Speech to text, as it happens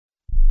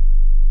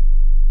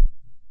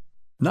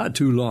Not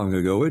too long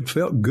ago, it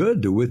felt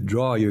good to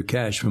withdraw your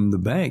cash from the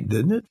bank,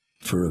 didn't it?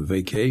 For a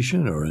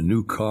vacation or a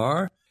new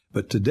car.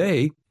 But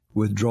today,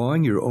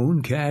 withdrawing your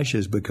own cash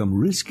has become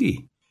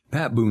risky.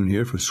 Pat Boone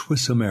here for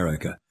Swiss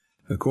America.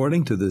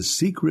 According to The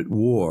Secret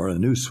War, a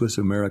new Swiss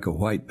America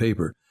white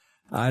paper,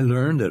 I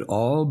learned that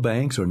all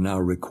banks are now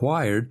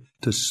required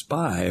to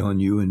spy on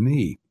you and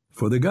me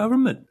for the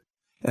government,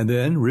 and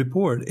then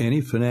report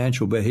any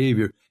financial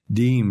behavior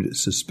deemed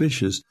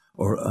suspicious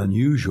or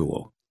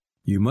unusual.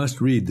 You must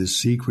read The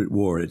Secret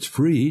War. It's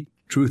free.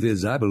 Truth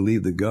is, I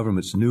believe the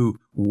government's new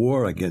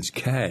war against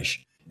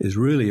cash is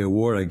really a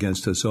war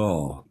against us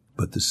all.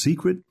 But the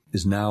secret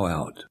is now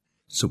out.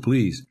 So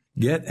please,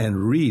 get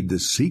and read The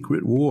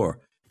Secret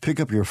War. Pick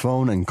up your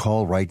phone and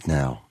call right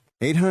now.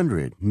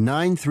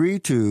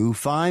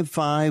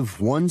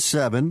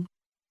 800-932-5517.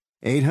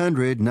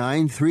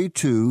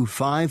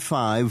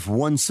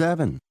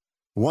 800-932-5517.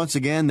 Once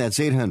again, that's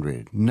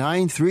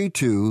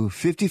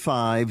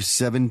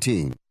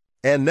 800-932-5517.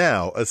 And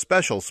now, a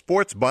special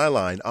Sports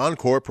Byline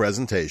Encore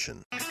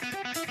presentation.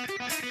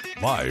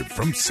 Live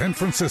from San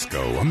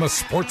Francisco on the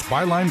Sports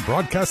Byline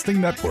Broadcasting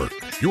Network,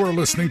 you are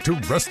listening to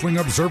Wrestling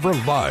Observer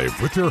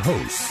Live with your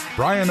hosts,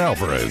 Bryan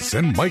Alvarez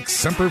and Mike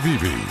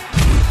Sempervive.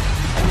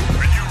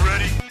 Are you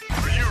ready?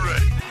 Are you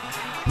ready?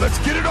 Let's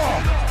get it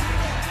on!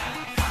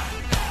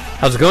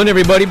 How's it going,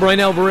 everybody? Bryan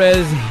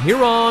Alvarez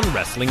here on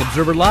Wrestling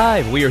Observer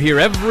Live. We are here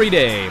every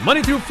day,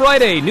 Monday through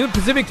Friday, noon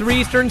Pacific,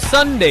 3 Eastern,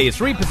 Sundays,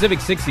 3 Pacific,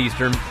 6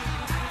 Eastern.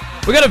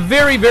 We got a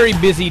very, very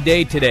busy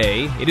day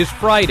today. It is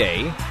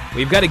Friday.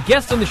 We've got a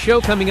guest on the show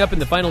coming up in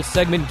the final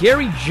segment.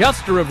 Gary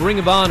Juster of Ring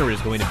of Honor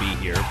is going to be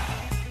here.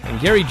 And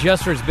Gary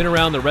Juster has been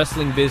around the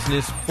wrestling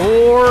business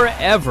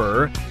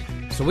forever.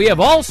 So we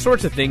have all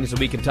sorts of things that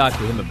we can talk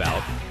to him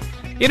about.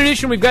 In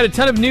addition, we've got a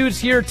ton of news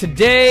here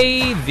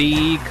today.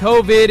 The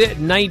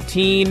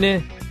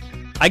COVID-19,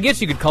 I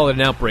guess you could call it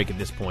an outbreak at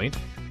this point,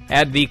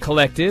 at the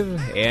Collective,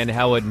 and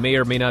how it may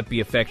or may not be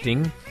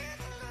affecting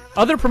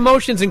other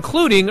promotions,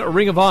 including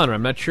Ring of Honor.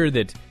 I'm not sure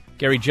that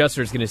Gary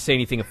Juster is going to say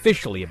anything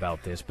officially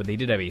about this, but they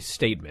did have a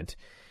statement.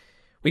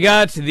 We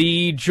got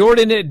the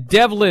Jordan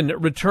Devlin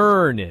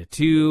return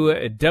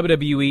to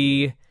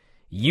WWE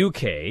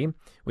UK.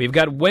 We've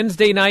got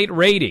Wednesday night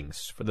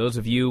ratings. For those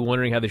of you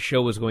wondering how the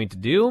show was going to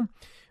do,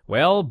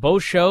 well,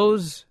 both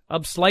shows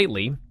up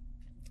slightly.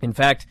 In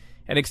fact,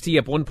 NXT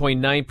up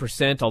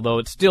 1.9%, although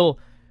it still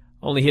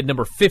only hit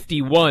number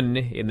 51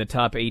 in the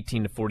top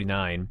 18 to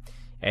 49.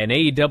 And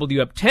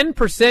AEW up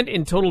 10%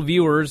 in total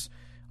viewers,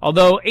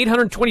 although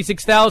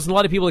 826,000, a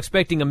lot of people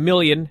expecting 1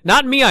 million.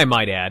 Not me, I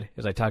might add,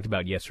 as I talked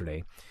about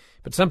yesterday.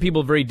 But some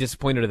people very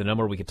disappointed at the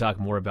number. We could talk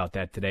more about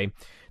that today.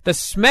 The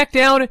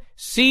SmackDown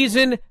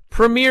season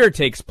premiere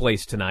takes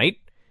place tonight.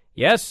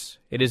 Yes,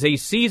 it is a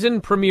season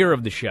premiere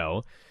of the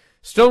show.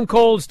 Stone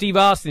Cold Steve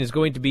Austin is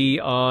going to be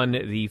on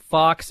the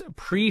Fox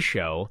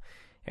pre-show.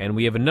 And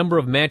we have a number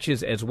of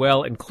matches as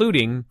well,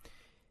 including,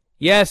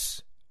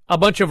 yes, a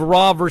bunch of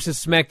Raw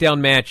versus SmackDown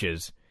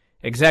matches,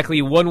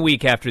 exactly 1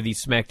 week after the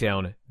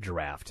SmackDown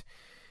draft.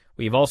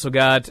 We've also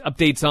got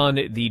updates on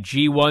the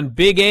G1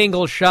 Big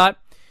Angle shot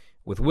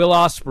with Will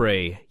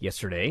Ospreay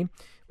yesterday.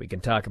 We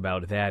can talk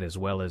about that, as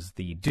well as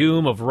the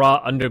doom of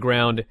Raw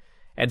Underground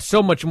and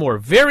so much more.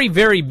 Very,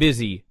 very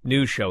busy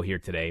news show here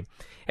today.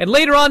 And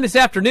later on this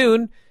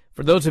afternoon,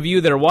 for those of you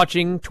that are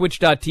watching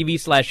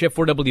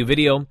twitch.tv/F4W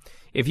video,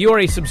 if you are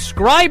a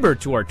subscriber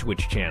to our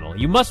Twitch channel,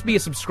 you must be a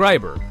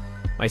subscriber.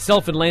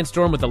 Myself and Lance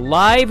Storm with a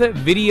live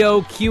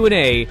video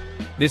Q&A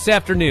this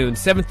afternoon,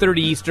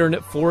 7:30 Eastern,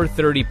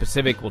 4:30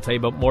 Pacific. We'll tell you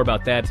more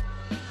about that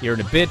here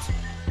in a bit.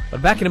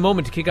 But back in a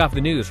moment to kick off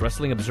the news,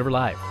 Wrestling Observer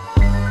Live.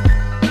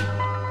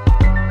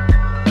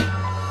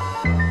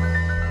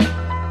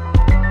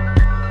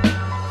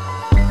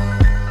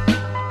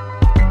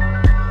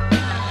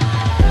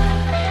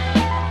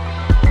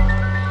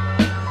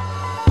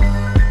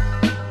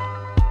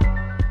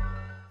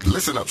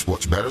 Listen up,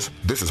 sports bettors.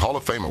 This is Hall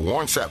of Famer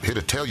Warren Sapp here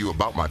to tell you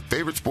about my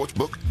favorite sports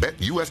book,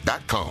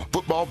 BetUS.com.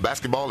 Football,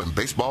 basketball, and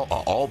baseball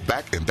are all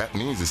back, and that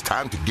means it's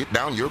time to get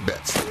down your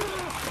bets.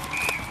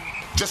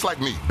 Just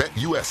like me,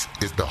 BetUS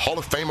is the Hall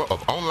of Famer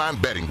of online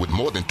betting with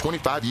more than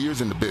 25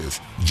 years in the biz.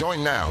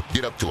 Join now.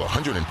 Get up to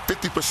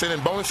 150% in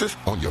bonuses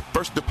on your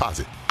first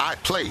deposit. I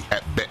play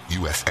at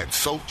BetUS, and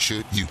so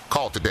should you.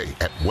 Call today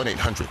at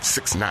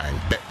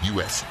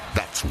 1-800-69-BET-US.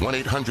 That's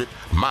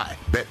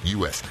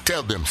 1-800-MY-BET-US.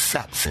 Tell them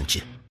Sapp sent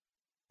you.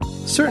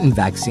 Certain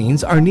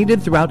vaccines are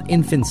needed throughout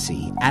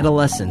infancy,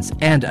 adolescence,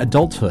 and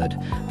adulthood.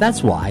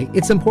 That's why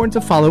it's important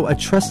to follow a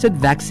trusted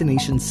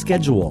vaccination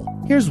schedule.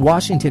 Here's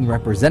Washington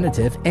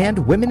Representative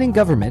and Women in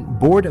Government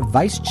Board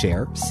Vice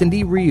Chair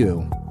Cindy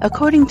Ryu.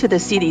 According to the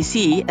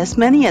CDC, as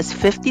many as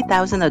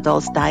 50,000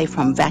 adults die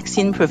from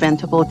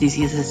vaccine-preventable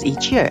diseases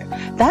each year.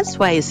 That's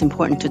why it's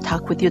important to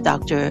talk with your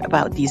doctor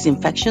about these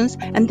infections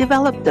and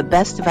develop the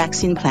best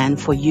vaccine plan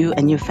for you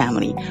and your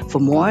family. For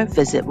more,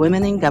 visit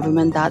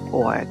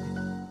womeningovernment.org.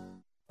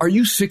 Are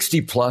you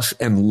 60 plus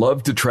and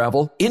love to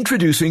travel?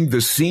 Introducing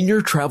the Senior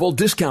Travel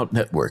Discount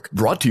Network,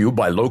 brought to you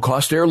by Low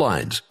Cost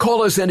Airlines.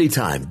 Call us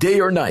anytime, day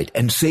or night,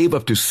 and save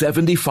up to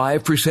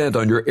 75%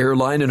 on your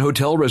airline and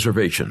hotel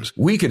reservations.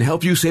 We can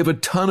help you save a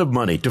ton of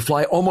money to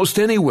fly almost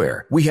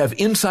anywhere. We have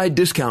inside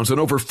discounts on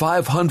over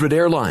 500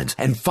 airlines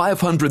and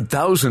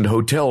 500,000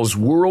 hotels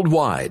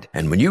worldwide.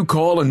 And when you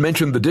call and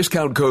mention the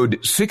discount code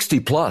 60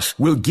 plus,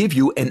 we'll give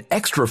you an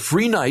extra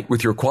free night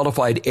with your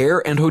qualified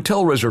air and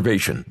hotel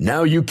reservation.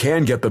 Now you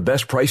can get the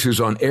best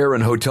prices on air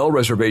and hotel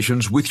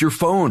reservations with your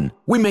phone.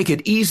 We make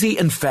it easy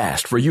and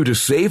fast for you to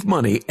save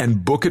money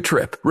and book a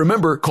trip.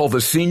 Remember, call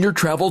the Senior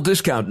Travel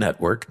Discount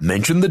Network,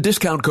 mention the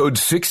discount code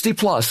 60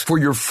 plus for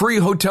your free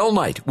hotel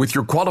night with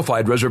your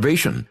qualified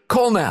reservation.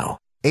 Call now.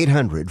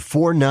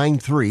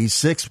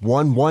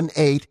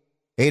 800-493-6118.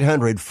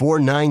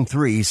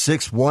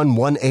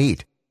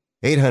 800-493-6118.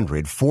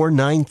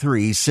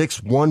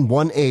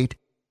 800-493-6118.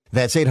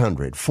 That's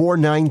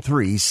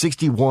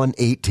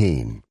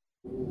 800-493-6118.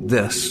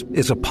 This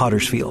is a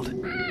potter's field.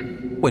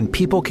 When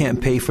people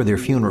can't pay for their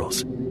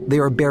funerals, they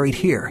are buried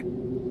here.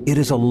 It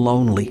is a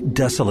lonely,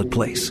 desolate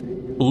place,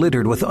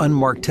 littered with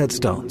unmarked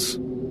headstones.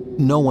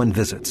 No one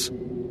visits.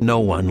 No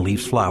one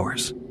leaves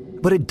flowers.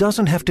 But it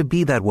doesn't have to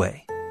be that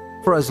way.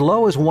 For as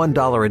low as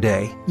 $1 a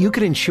day, you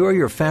can ensure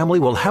your family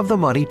will have the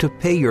money to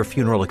pay your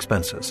funeral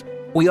expenses.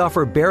 We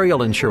offer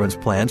burial insurance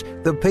plans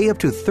that pay up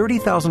to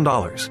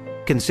 $30,000.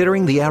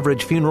 Considering the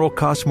average funeral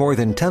costs more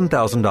than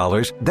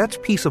 $10,000, that's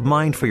peace of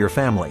mind for your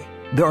family.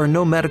 There are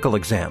no medical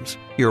exams,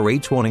 your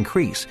rates won't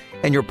increase,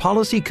 and your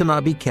policy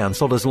cannot be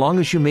canceled as long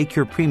as you make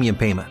your premium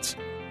payments.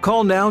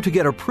 Call now to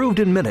get approved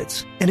in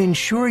minutes and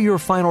ensure your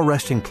final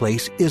resting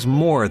place is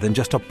more than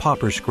just a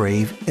pauper's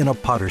grave in a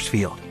potter's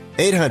field.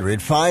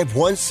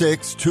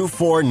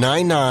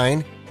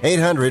 800-516-2499.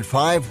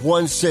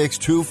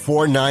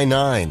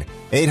 800-516-2499.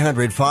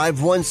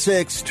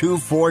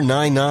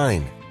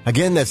 800-516-2499.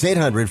 Again, that's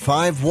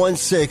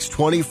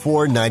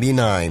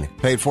 800-516-2499.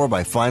 Paid for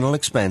by Final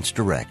Expense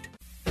Direct.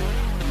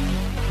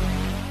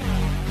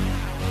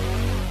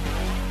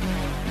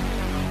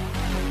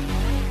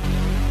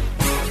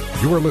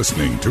 You are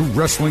listening to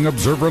Wrestling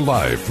Observer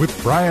Live with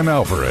Bryan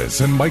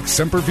Alvarez and Mike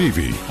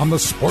Sempervive on the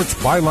Sports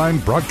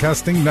Byline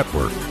Broadcasting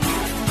Network.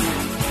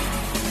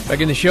 Back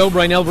in the show,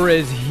 Bryan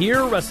Alvarez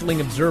here, Wrestling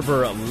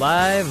Observer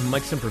Live.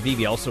 Mike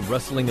Sempervive, also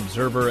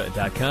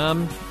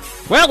WrestlingObserver.com.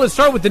 Well, let's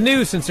start with the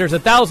news since there's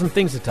 1,000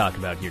 things to talk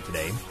about here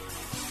today.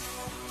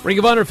 Ring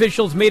of Honor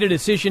officials made a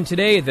decision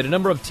today that a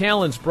number of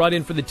talents brought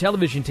in for the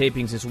television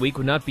tapings this week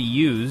would not be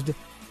used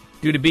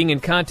due to being in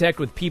contact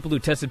with people who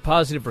tested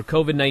positive for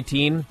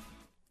COVID-19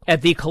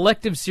 at the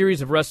collective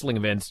series of wrestling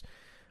events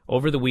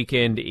over the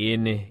weekend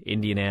in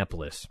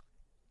Indianapolis.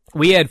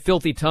 We had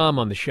Filthy Tom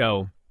on the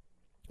show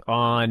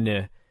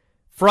on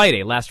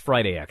Friday, last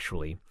Friday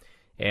actually,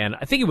 and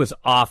I think it was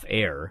off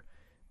air.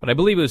 But I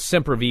believe it was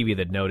Sempervive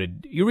that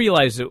noted, you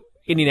realize that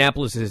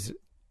Indianapolis is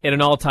at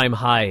an all-time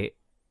high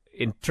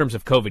in terms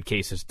of COVID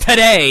cases.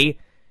 Today,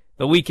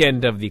 the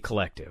weekend of the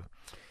collective.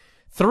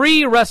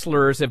 3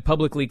 wrestlers have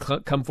publicly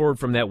come forward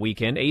from that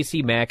weekend.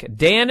 AC Mack,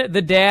 Dan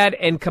the Dad,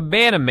 and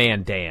Cabana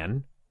Man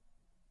Dan.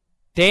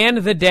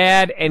 Dan the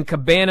Dad and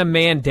Cabana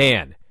Man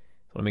Dan.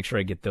 I want to make sure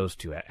I get those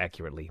two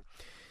accurately.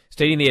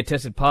 Stating they had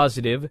tested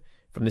positive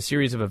from the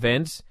series of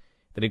events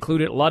that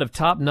included a lot of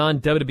top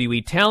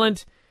non-WWE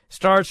talent,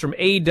 stars from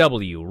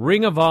AEW,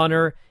 Ring of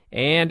Honor,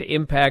 and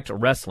Impact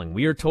Wrestling.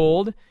 We are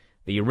told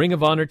the Ring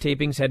of Honor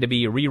tapings had to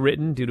be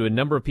rewritten due to a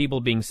number of people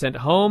being sent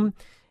home,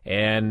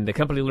 and the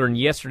company learned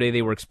yesterday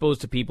they were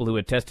exposed to people who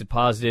had tested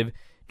positive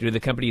due to the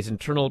company's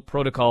internal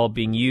protocol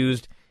being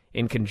used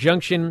in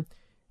conjunction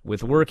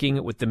with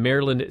working with the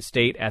Maryland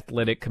State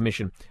Athletic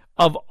Commission.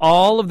 Of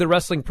all of the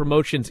wrestling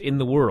promotions in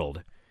the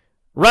world,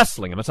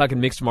 wrestling, I'm not talking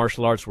mixed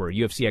martial arts where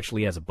UFC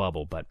actually has a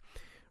bubble, but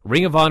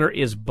Ring of Honor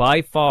is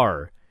by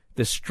far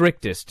the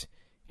strictest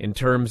in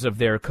terms of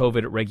their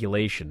COVID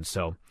regulations.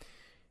 So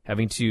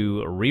having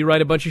to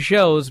rewrite a bunch of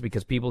shows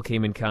because people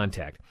came in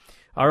contact.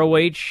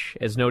 ROH,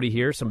 as noted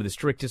here, some of the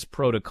strictest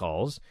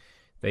protocols.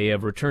 They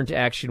have returned to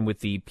action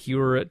with the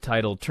Pure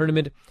Title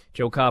Tournament.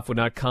 Joe Koff would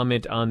not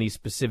comment on the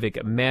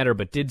specific matter,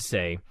 but did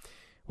say,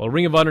 while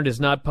Ring of Honor does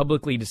not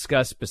publicly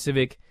discuss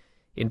specific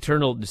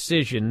internal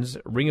decisions,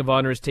 Ring of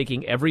Honor is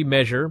taking every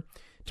measure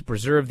to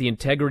preserve the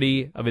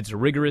integrity of its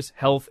rigorous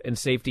health and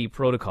safety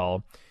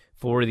protocol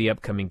for the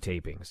upcoming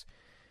tapings.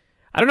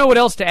 I don't know what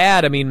else to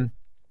add. I mean,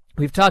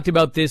 we've talked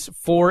about this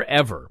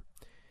forever.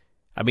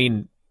 I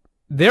mean,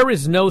 there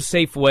is no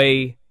safe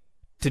way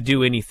to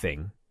do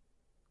anything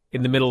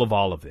in the middle of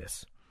all of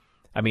this.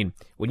 I mean,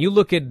 when you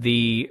look at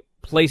the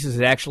places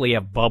that actually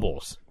have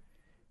bubbles,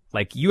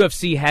 like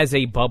UFC has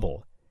a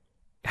bubble.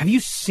 Have you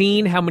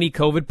seen how many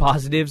COVID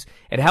positives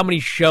and how many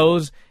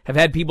shows have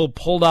had people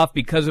pulled off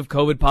because of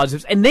COVID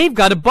positives? And they've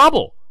got a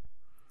bubble.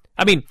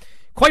 I mean,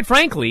 quite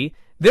frankly,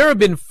 there have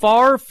been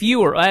far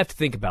fewer, I have to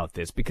think about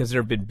this because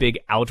there have been big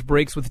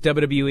outbreaks with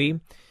WWE,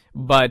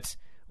 but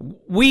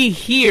we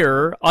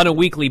hear on a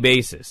weekly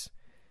basis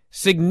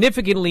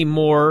significantly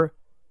more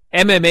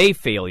MMA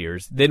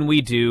failures than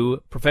we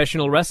do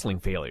professional wrestling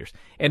failures.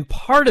 And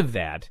part of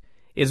that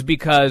is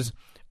because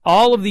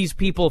all of these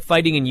people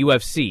fighting in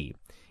UFC,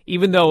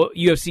 even though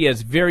UFC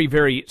has very,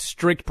 very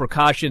strict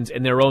precautions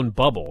in their own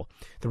bubble,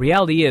 the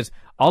reality is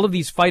all of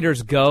these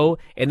fighters go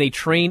and they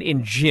train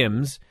in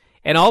gyms,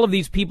 and all of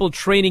these people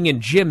training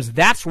in gyms,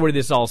 that's where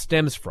this all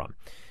stems from.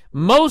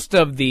 Most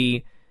of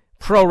the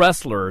pro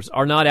wrestlers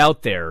are not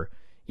out there,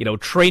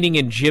 training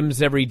in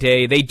gyms every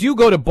day. They do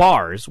go to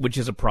bars, which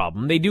is a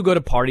problem. They do go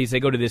to parties. They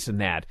go to this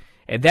and that.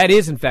 And that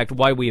is, in fact,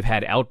 why we've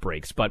had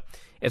outbreaks. But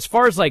as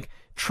far as,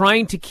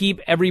 trying to keep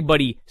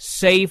everybody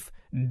safe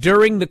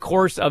during the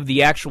course of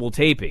the actual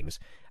tapings,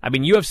 I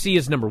mean, UFC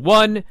is number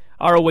 1.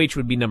 ROH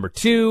would be number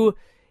 2.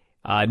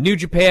 New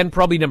Japan,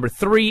 probably number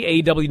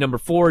 3. AEW, number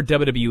 4.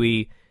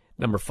 WWE,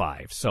 number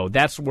 5. So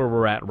that's where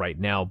we're at right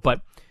now.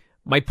 But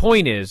my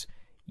point is,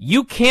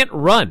 you can't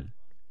run.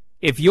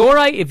 If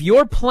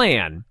your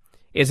plan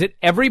is that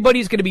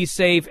everybody's going to be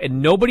safe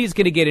and nobody's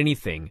going to get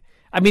anything,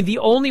 I mean, the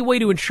only way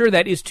to ensure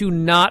that is to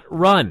not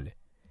run.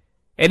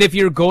 And if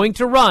you're going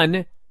to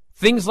run,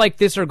 things like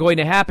this are going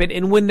to happen.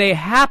 And when they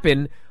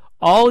happen,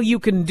 all you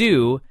can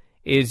do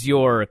is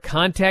your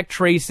contact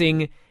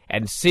tracing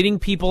and sitting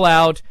people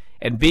out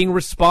and being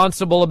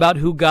responsible about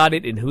who got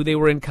it and who they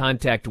were in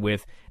contact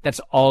with.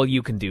 That's all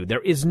you can do. There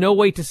is no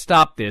way to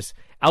stop this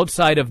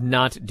outside of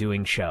not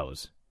doing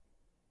shows.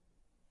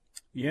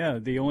 Yeah,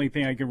 the only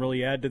thing I can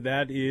really add to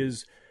that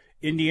is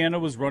Indiana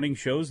was running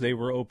shows. They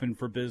were open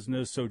for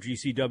business, so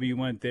GCW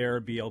went there,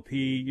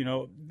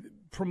 BLP,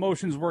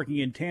 promotions working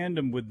in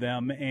tandem with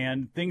them,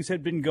 and things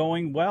had been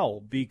going well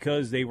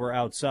because they were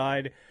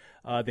outside.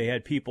 They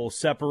had people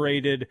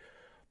separated.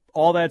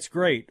 All that's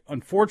great.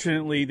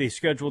 Unfortunately, they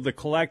scheduled the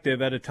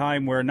Collective at a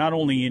time where not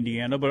only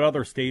Indiana, but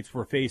other states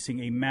were facing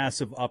a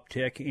massive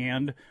uptick,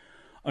 and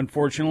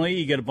unfortunately,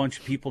 you get a bunch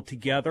of people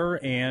together,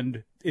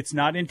 and it's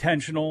not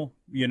intentional.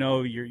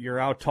 You're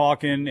out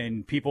talking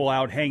and people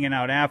out hanging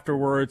out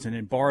afterwards and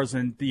in bars,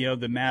 and,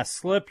 the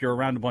mask slip. You're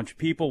around a bunch of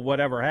people.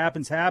 Whatever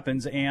happens.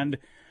 And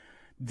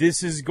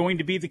this is going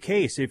to be the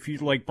case. If you,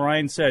 like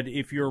Bryan said,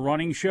 if you're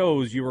running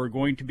shows, you are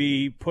going to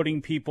be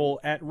putting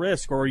people at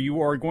risk, or you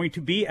are going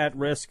to be at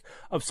risk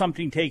of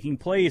something taking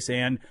place,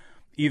 and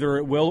either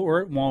it will or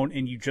it won't,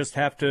 and you just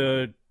have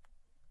to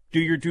do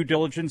your due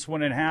diligence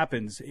when it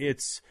happens.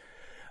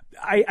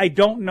 I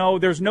don't know.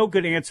 There's no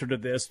good answer to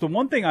this. The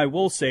one thing I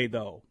will say,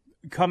 though,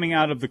 coming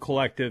out of the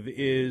Collective,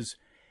 is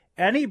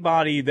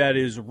anybody that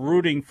is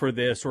rooting for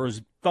this or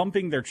is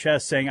thumping their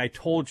chest saying, I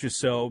told you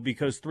so,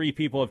 because 3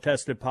 people have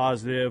tested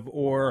positive,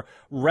 or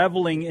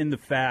reveling in the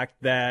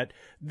fact that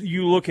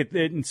you look at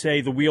it and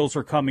say the wheels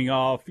are coming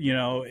off,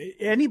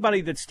 anybody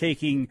that's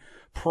taking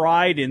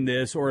pride in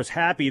this or is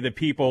happy that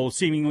people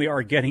seemingly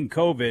are getting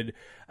COVID,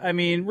 I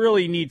mean,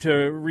 really need to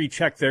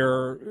recheck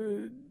their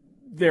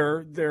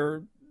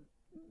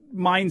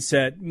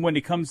mindset when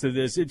it comes to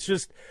this. It's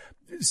just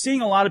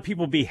seeing a lot of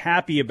people be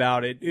happy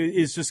about it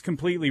is just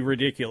completely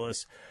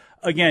ridiculous.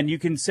 Again, you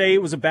can say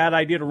it was a bad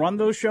idea to run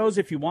those shows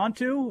if you want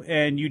to,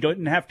 and you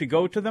don't have to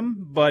go to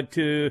them, but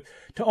to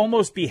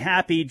almost be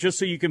happy just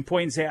so you can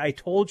point and say, I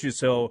told you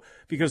so,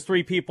 because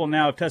 3 people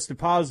now have tested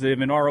positive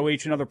and ROH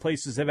and other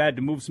places have had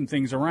to move some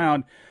things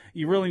around,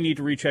 you really need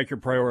to recheck your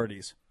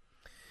priorities.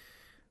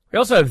 We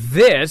also have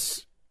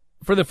this.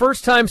 For the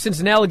first time since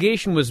an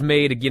allegation was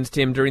made against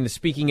him during the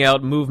Speaking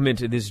Out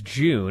movement this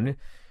June,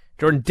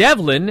 Jordan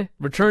Devlin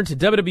returned to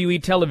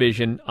WWE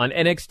television on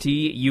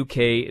NXT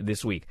UK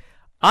this week.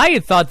 I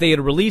had thought they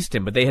had released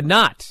him, but they had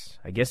not.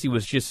 I guess he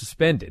was just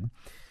suspended.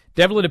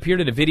 Devlin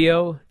appeared in a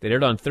video that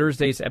aired on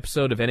Thursday's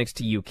episode of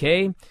NXT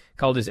UK,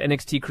 called his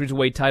NXT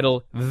Cruiserweight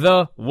title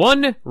the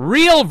one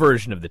real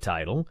version of the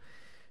title.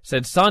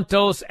 Said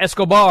Santos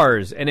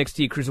Escobar's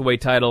NXT Cruiserweight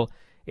title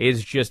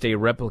is just a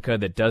replica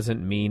that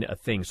doesn't mean a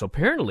thing. So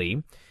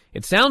apparently,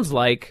 it sounds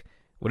like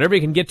whenever he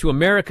can get to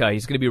America,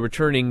 he's going to be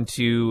returning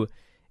to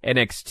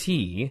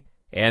NXT,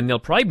 and they'll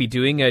probably be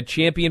doing a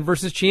champion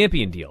versus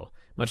champion deal,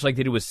 much like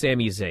they did with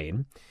Sami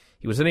Zayn.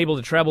 He was unable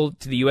to travel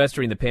to the U.S.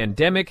 during the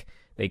pandemic.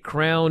 They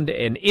crowned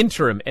an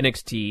interim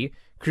NXT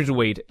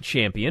Cruiserweight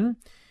champion.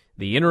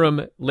 The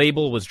interim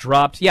label was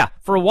dropped. Yeah,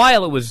 for a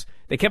while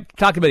they kept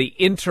talking about the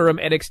interim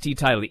NXT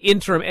title, the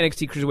interim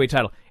NXT Cruiserweight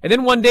title. And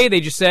then one day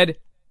they just said,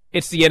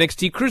 it's the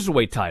NXT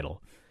Cruiserweight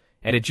title.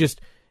 And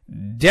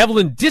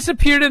Devlin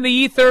disappeared in the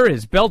ether.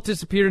 His belt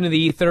disappeared into the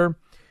ether.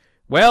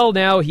 Well,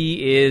 now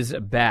he is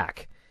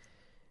back.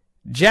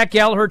 Jack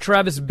Gallagher,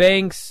 Travis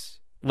Banks,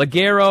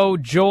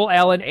 Ligero, Joel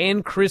Allen,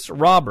 and Chris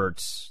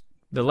Roberts,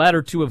 the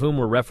latter 2 of whom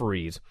were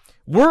referees,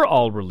 were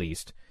all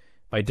released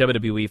by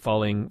WWE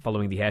following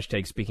the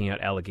hashtag Speaking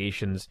Out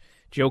allegations.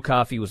 Joe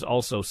Coffey was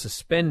also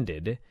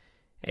suspended.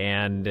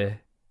 And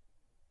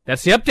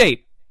that's the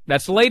update.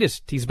 That's the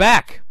latest. He's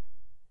back.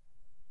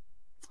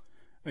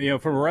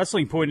 From a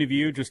wrestling point of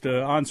view, just an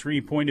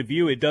on-screen point of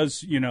view, it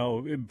does,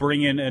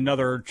 bring in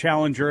another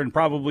challenger and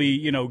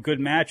probably, good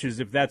matches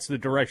if that's the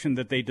direction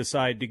that they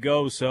decide to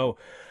go. So,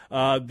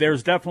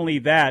 there's definitely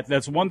that.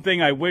 That's one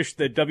thing I wish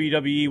that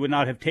WWE would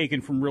not have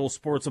taken from real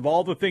sports. Of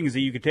all the things that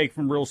you could take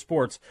from real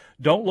sports,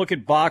 don't look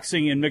at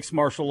boxing and mixed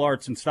martial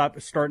arts and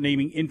start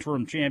naming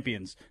interim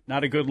champions.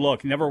 Not a good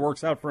look. Never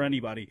works out for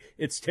anybody.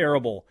 It's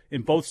terrible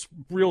in both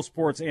real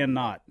sports and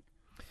not.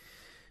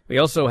 We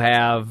also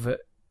have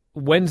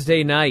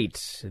Wednesday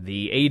night,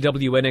 the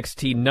AEW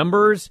NXT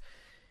numbers.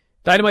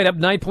 Dynamite up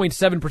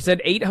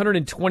 9.7%,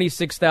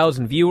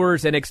 826,000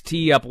 viewers.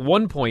 NXT up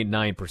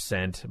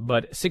 1.9%,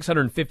 but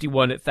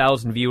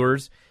 651,000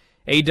 viewers.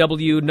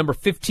 AEW number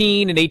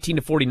 15 and 18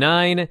 to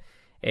 49,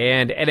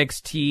 and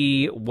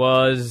NXT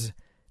was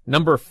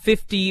number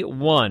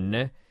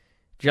 51,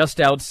 just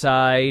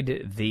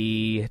outside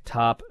the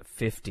top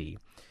 50.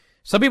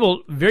 Some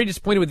people very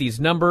disappointed with these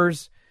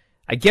numbers.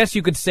 I guess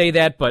you could say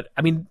that, but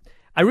I mean,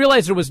 I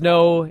realize there was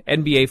no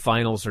NBA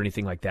Finals or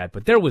anything like that,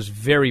 but there was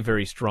very,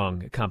 very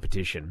strong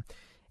competition.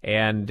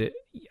 And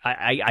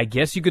I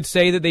guess you could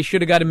say that they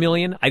should have got 1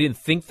 million. I didn't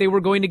think they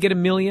were going to get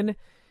 1 million.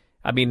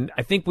 I mean,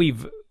 I think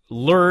we've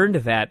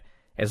learned that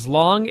as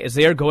long as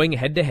they are going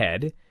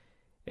head-to-head,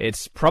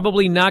 it's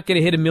probably not going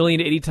to hit 1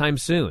 million anytime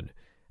soon.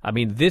 I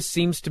mean, this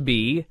seems to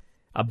be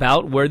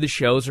about where the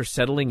shows are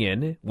settling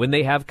in when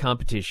they have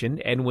competition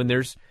and when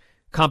there's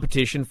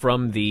competition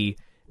from the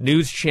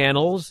news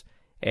channels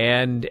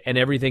and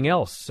everything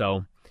else.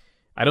 So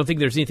I don't think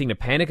there's anything to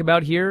panic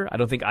about here. I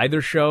don't think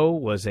either show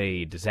was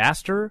a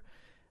disaster.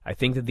 I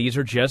think that these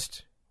are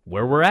just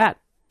where we're at.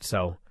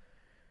 So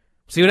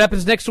see what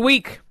happens next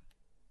week.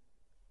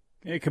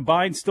 Yeah,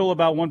 combined, still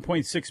about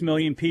 1.6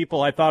 million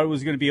people. I thought it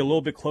was going to be a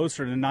little bit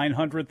closer to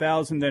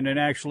 900,000 than it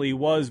actually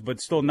was, but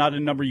still not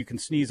a number you can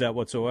sneeze at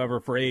whatsoever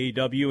for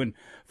AEW. And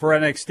for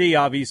NXT,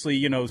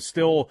 obviously,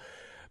 still...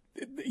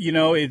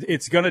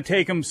 it's going to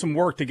take them some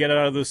work to get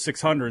out of those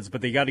 600s,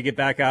 but they got to get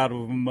back out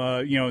of them,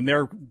 in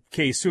their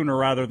case sooner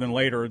rather than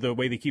later, the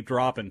way they keep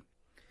dropping.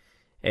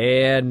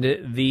 And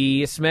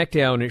the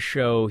SmackDown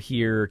show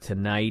here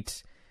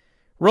tonight,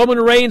 Roman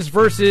Reigns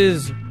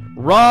versus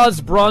Raw's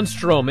Braun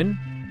Strowman.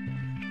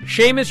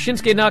 Sheamus,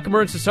 Shinsuke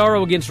Nakamura, and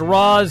Cesaro against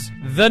Raw's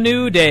The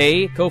New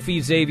Day, Kofi,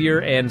 Xavier,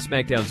 and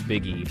SmackDown's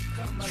Big E.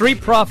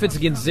 Street Profits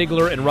against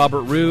Ziggler and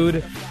Robert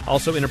Roode,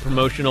 also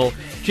interpromotional.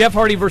 Jeff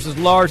Hardy versus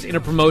Lars,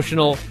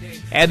 interpromotional.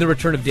 And the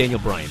return of Daniel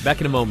Bryan.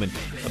 Back in a moment,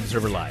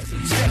 Observer Live.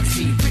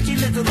 Sexy, pretty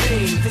little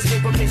thing. This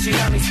paper pinch you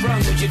got me sprung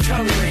with your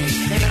tongue ring.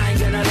 And I ain't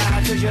gonna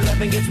lie, cause your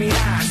loving gets me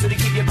high. So to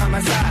keep you by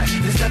my side,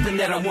 there's nothing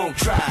that I won't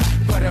try.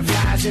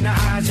 Butterflies in the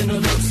eyes and the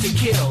looks to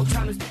kill.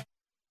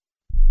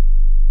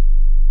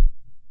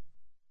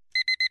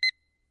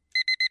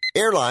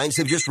 Airlines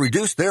have just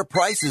reduced their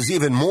prices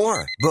even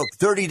more. Book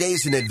 30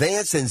 days in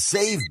advance and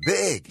save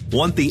big.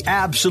 Want the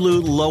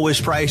absolute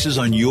lowest prices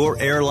on your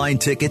airline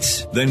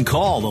tickets? Then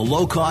call the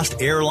Low Cost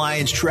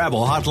Airlines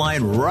Travel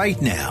Hotline right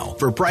now.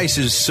 For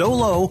prices so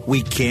low,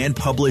 we can't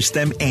publish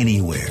them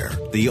anywhere.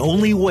 The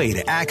only way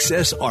to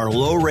access our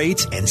low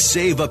rates and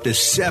save up to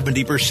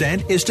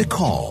 70% is to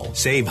call.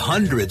 Save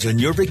hundreds on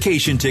your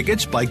vacation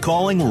tickets by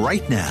calling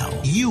right now.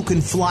 You can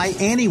fly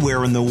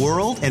anywhere in the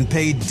world and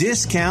pay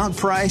discount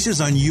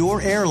prices on your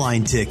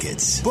airline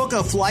tickets. Book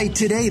a flight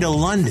today to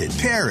London,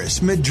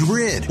 Paris,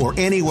 Madrid, or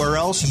anywhere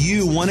else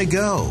you want to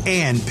go.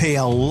 And pay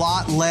a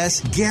lot less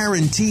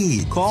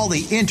guaranteed. Call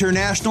the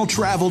International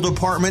Travel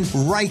Department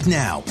right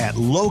now at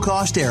Low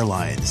Cost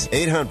Airlines.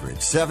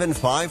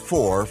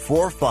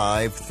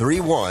 800-754-4531.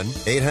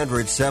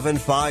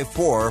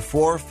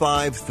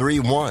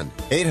 800-754-4531.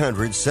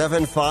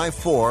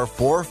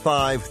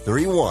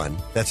 800-754-4531.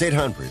 That's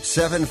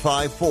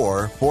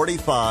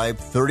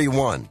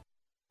 800-754-4531.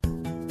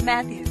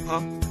 Matthew.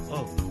 Huh?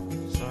 Oh,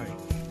 sorry.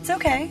 It's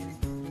okay.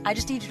 I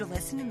just need you to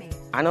listen to me.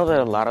 I know that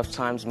a lot of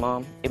times,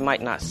 Mom, it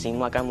might not seem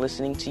like I'm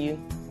listening to you,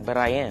 but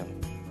I am.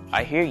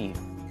 I hear you.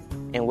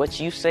 And what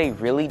you say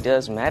really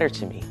does matter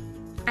to me.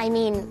 I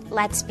mean,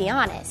 let's be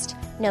honest.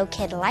 No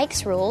kid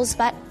likes rules,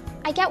 but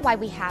I get why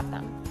we have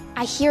them.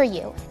 I hear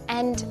you,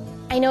 and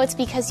I know it's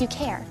because you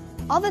care.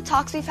 All the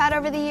talks we've had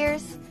over the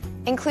years,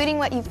 including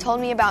what you've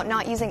told me about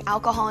not using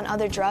alcohol and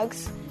other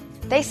drugs,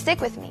 they stick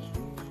with me.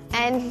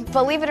 And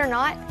believe it or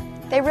not,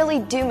 they really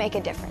do make a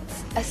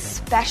difference,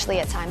 especially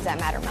at times that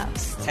matter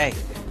most. Hey,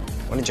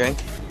 want a drink?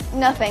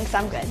 No thanks,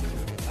 I'm good.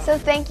 So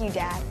thank you,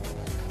 Dad,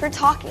 for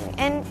talking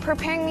and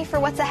preparing me for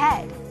what's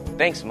ahead.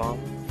 Thanks, Mom,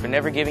 for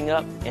never giving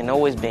up and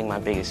always being my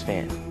biggest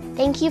fan.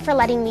 Thank you for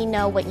letting me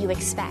know what you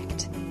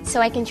expect, so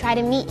I can try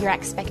to meet your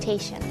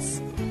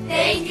expectations.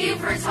 Thank you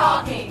for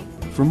talking.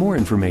 For more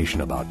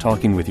information about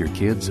talking with your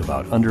kids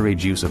about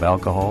underage use of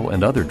alcohol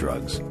and other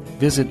drugs,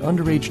 visit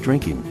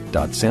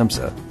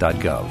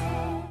underagedrinking.samhsa.gov.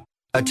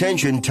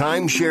 Attention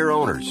timeshare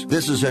owners.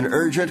 This is an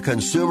urgent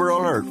consumer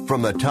alert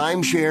from the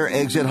Timeshare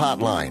Exit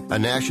Hotline, a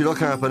national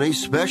company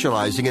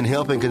specializing in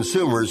helping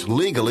consumers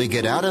legally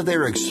get out of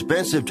their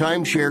expensive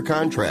timeshare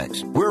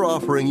contracts. We're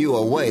offering you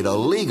a way to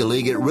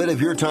legally get rid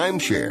of your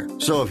timeshare.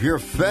 So if you're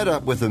fed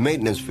up with the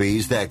maintenance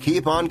fees that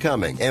keep on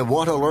coming and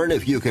want to learn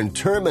if you can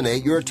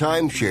terminate your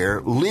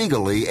timeshare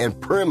legally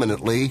and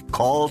permanently,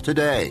 call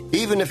today.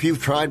 Even if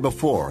you've tried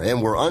before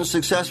and were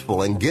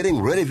unsuccessful in getting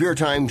rid of your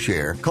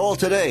timeshare, call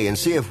today and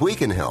see if we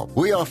can help.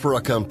 We offer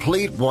a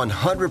complete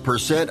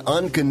 100%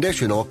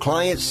 unconditional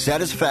client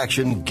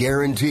satisfaction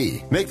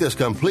guarantee. Make this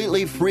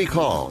completely free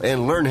call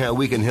and learn how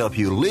we can help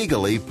you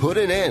legally put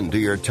an end to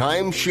your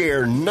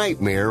timeshare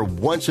nightmare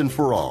once and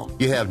for all.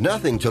 You have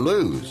nothing to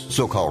lose,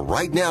 so call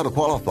right now to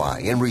qualify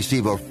and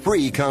receive a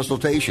free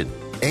consultation.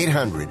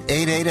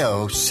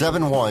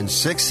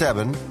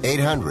 800-880-7167.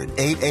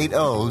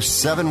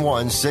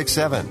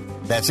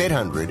 800-880-7167. That's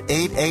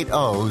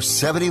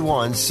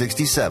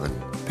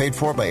 800-880-7167. Paid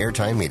for by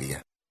Airtime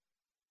Media.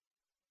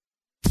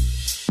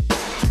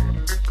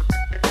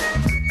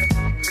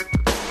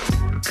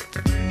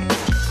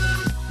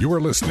 You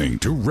are listening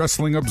to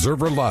Wrestling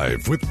Observer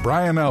Live with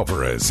Bryan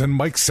Alvarez and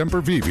Mike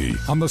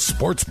Sempervive on the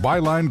Sports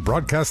Byline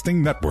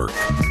Broadcasting Network.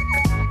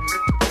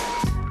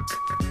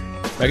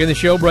 Back in the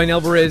show, Bryan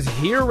Alvarez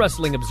here,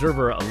 Wrestling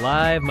Observer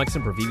Live. Mike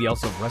Sempervive,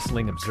 also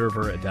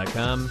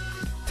WrestlingObserver.com.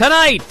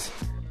 Tonight,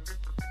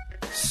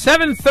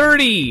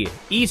 7:30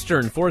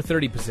 Eastern,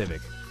 4:30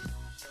 Pacific.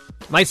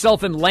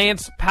 Myself and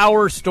Lance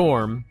Power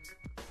Storm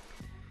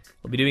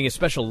will be doing a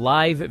special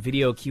live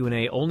video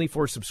Q&A only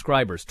for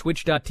subscribers,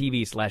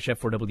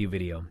 twitch.tv/F4W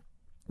video.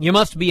 You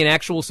must be an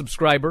actual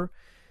subscriber.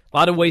 A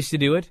lot of ways to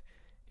do it,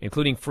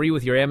 including free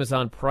with your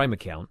Amazon Prime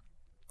account.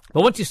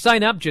 But once you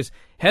sign up, just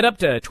head up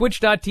to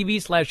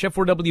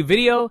twitch.tv/F4W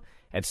video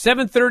at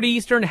 7:30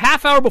 Eastern,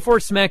 half hour before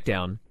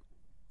SmackDown.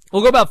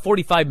 We'll go about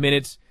 45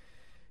 minutes.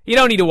 You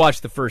don't need to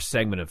watch the first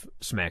segment of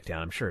SmackDown.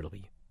 I'm sure it'll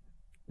be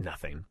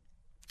nothing.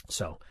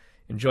 So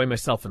enjoy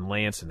myself and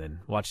Lance, and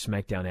then watch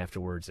SmackDown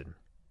afterwards, and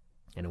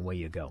away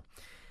you go.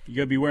 You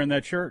going to be wearing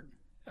that shirt?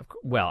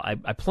 Well,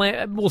 I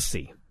plan. We'll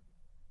see.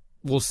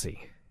 We'll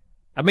see.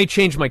 I may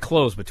change my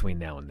clothes between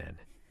now and then.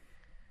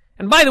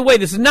 And by the way,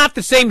 this is not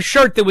the same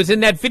shirt that was in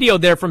that video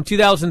there from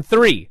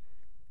 2003.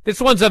 This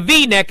one's a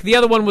V-neck. The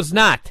other one was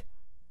not.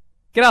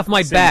 Get off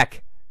my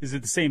back. Is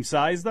it the same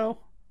size, though?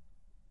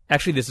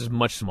 Actually, this is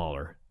much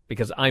smaller,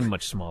 because I'm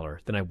much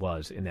smaller than I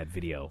was in that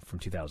video from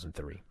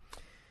 2003.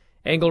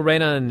 Angle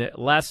ran on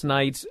last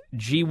night's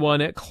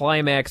G1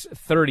 Climax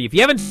 30. If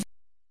you haven't,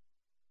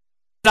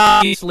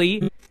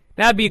 obviously,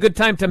 that'd be a good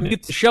time to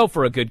mute the show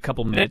for a good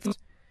couple minutes.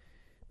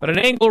 But an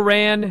Angle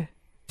ran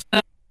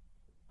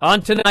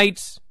on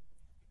tonight's,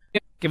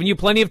 giving you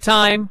plenty of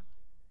time,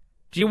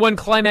 G1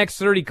 Climax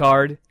 30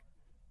 card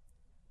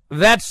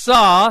that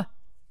saw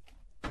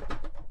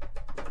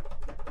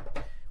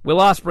Will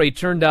Ospreay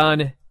turned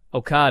on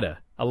Okada,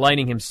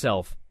 aligning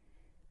himself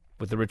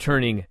with the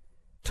returning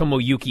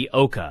Tomoyuki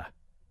Oka.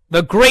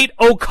 The Great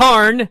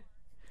Okarn,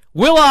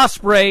 Will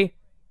Ospreay,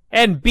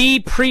 and B.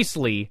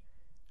 Priestley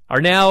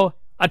are now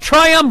a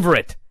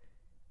triumvirate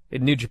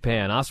in New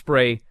Japan.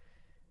 Ospreay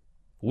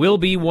will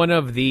be one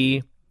of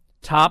the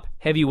top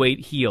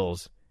heavyweight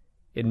heels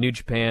in New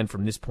Japan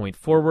from this point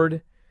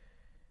forward.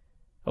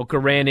 Oka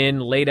ran in,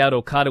 laid out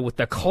Okada with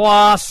the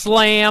claw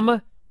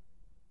slam,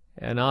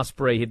 and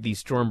Ospreay hit the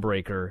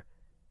Stormbreaker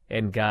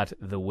and got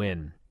the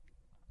win.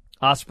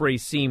 Ospreay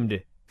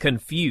seemed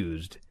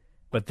confused,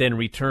 but then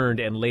returned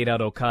and laid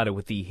out Okada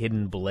with the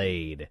hidden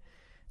blade.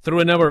 Threw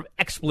a number of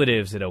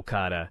expletives at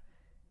Okada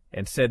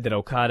and said that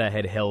Okada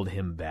had held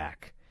him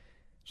back.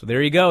 So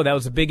there you go. That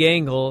was a big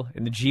angle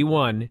in the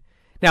G1.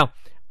 Now,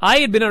 I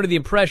had been under the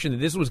impression that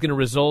this was going to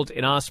result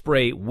in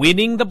Ospreay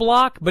winning the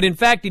block, but in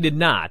fact he did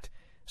not.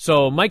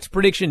 So Mike's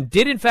prediction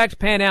did in fact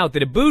pan out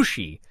that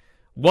Ibushi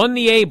won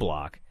the A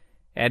block,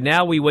 and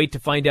now we wait to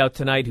find out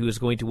tonight who is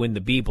going to win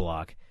the B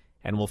block,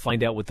 and we'll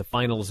find out what the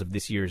finals of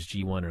this year's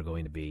G1 are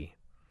going to be.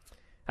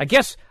 I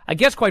guess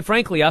quite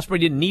frankly, Ospreay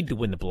didn't need to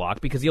win the block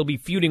because he'll be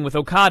feuding with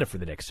Okada for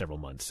the next several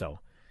months. So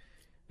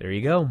there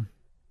you go.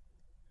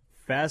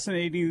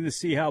 Fascinating to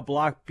see how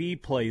Block B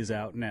plays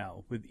out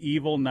now, with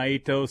Evil,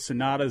 Naito,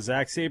 Sonata,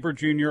 Zack Sabre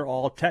Jr.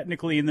 all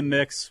technically in the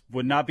mix.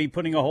 Would not be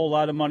putting a whole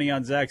lot of money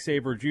on Zack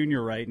Sabre Jr.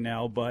 right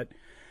now, but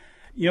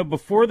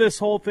before this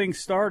whole thing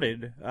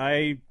started,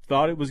 I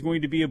thought it was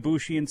going to be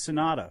Ibushi and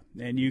Sonata,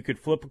 and you could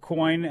flip a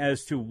coin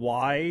as to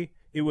why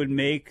it would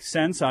make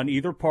sense on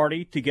either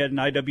party to get an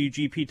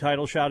IWGP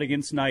title shot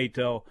against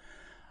Naito.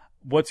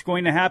 What's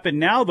going to happen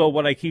now, though,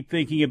 what I keep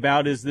thinking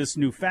about is this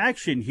new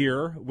faction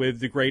here with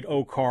the Great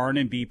Okarn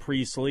and B.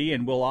 Priestley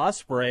and Will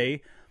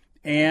Ospreay.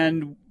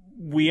 And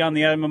we on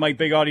the Adam and Mike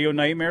Big Audio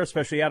Nightmare,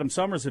 especially Adam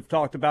Summers, have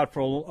talked about for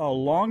a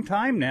long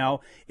time now,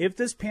 if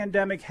this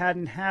pandemic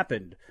hadn't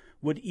happened,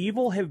 would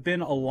Evil have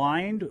been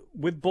aligned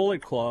with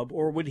Bullet Club,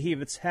 or would he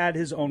have had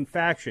his own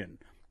faction?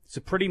 It's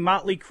a pretty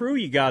motley crew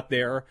you got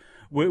there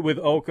with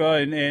Oka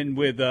and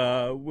with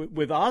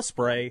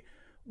Ospreay.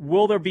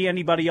 Will there be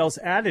anybody else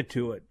added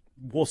to it?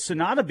 will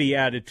Sonata be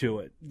added to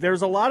it?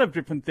 There's a lot of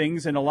different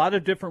things and a lot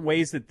of different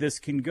ways that this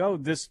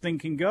thing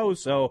can go.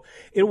 So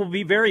it will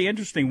be very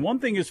interesting. One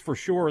thing is for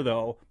sure,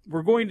 though,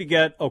 we're going to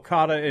get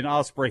Okada and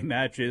Ospreay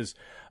matches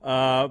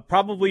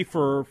probably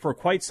for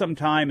quite some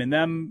time, and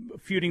them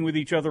feuding with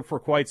each other for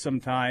quite some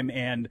time.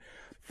 And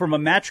from a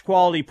match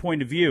quality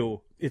point of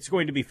view, it's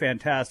going to be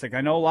fantastic.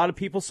 I know a lot of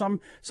people, some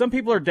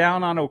people are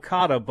down on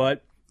Okada,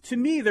 but to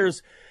me,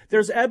 there's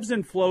ebbs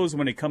and flows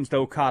when it comes to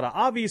Okada.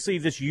 Obviously,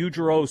 this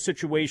Yujiro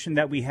situation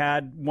that we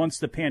had once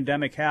the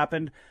pandemic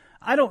happened,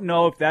 I don't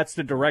know if that's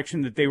the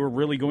direction that they were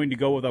really going to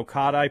go with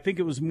Okada. I think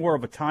it was more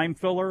of a time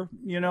filler,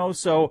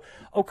 So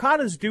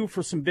Okada's due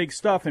for some big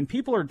stuff, and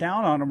people are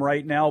down on him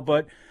right now.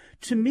 But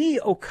to me,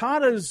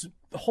 Okada's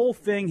whole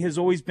thing has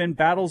always been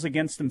battles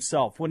against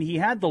himself. When he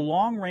had the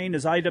long reign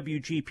as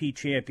IWGP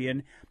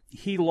champion,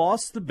 he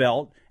lost the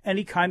belt, and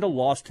he kind of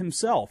lost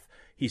himself.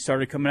 He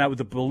started coming out with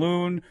the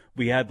balloon.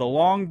 We had the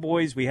Long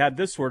Boys. We had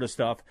this sort of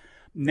stuff.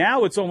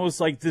 Now it's almost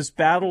like this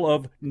battle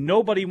of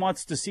nobody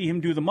wants to see him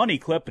do the money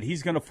clip, but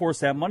he's going to force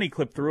that money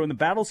clip through, and the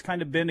battle's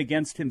kind of been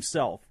against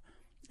himself.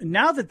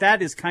 Now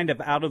that is kind of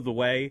out of the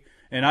way,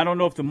 and I don't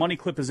know if the money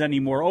clip is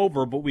any more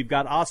over, but we've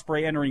got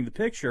Ospreay entering the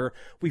picture.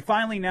 We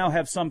finally now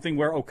have something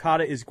where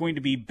Okada is going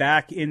to be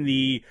back in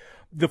the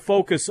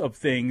focus of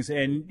things,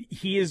 and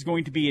he is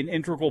going to be an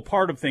integral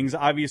part of things,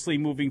 obviously,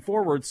 moving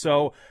forward.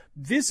 So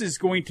this is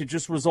going to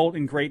just result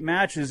in great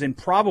matches and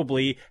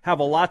probably have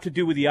a lot to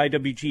do with the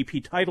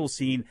IWGP title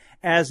scene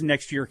as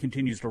next year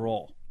continues to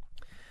roll.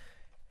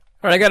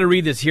 All right, I got to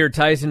read this here. It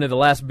ties into the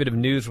last bit of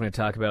news we're going to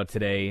talk about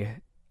today.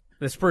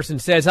 This person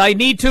says, I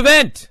need to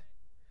vent.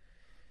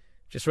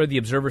 Just read the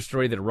Observer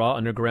story that Raw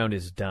Underground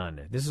is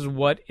done. This is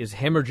what is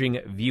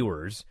hemorrhaging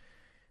viewers.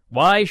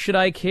 Why should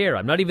I care?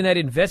 I'm not even that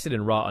invested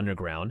in Raw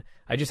Underground.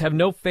 I just have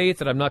no faith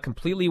that I'm not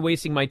completely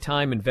wasting my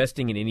time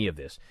investing in any of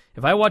this.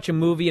 If I watch a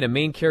movie and a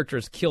main character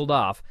is killed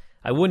off,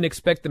 I wouldn't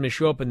expect them to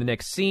show up in the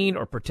next scene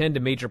or pretend a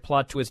major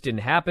plot twist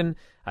didn't happen.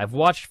 I've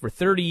watched for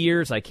 30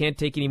 years. I can't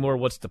take any more.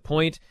 What's the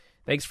point?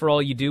 Thanks for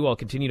all you do. I'll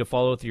continue to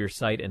follow through your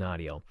site and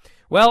audio.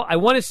 Well, I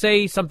want to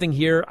say something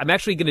here. I'm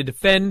actually going to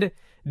defend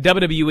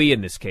WWE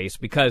in this case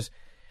because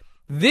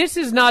this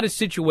is not a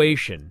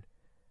situation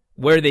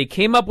where they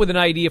came up with an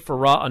idea for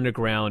Raw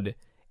Underground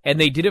and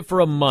they did it for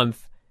a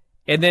month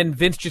and then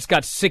Vince just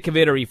got sick of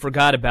it or he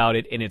forgot about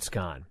it and it's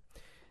gone.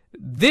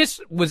 This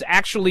was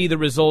actually the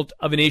result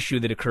of an issue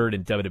that occurred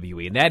in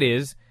WWE, and that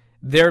is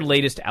their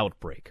latest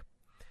outbreak.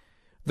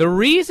 The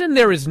reason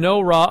there is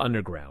no Raw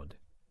Underground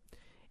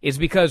is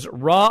because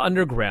Raw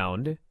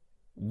Underground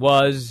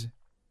was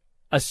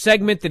a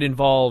segment that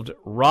involved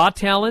Raw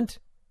talent,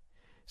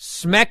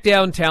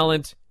 SmackDown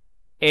talent,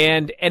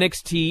 and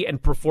NXT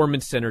and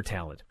Performance Center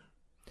talent.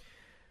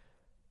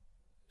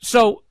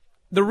 So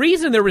the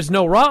reason there was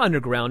no Raw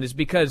Underground is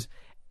because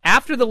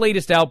after the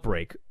latest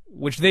outbreak,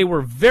 which they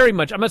were very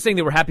much, I'm not saying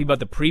they were happy about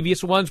the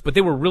previous ones, but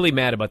they were really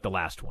mad about the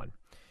last one.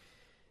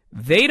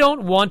 They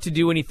don't want to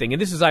do anything,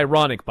 and this is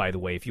ironic, by the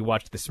way, if you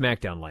watched the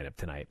SmackDown lineup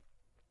tonight.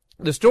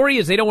 The story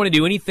is they don't want to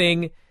do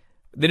anything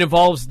that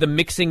involves the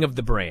mixing of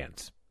the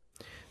brands.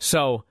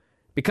 So,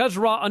 because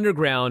Raw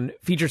Underground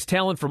features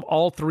talent from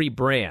all three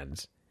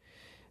brands,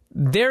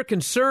 their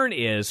concern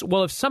is,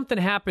 well, if something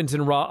happens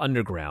in Raw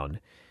Underground,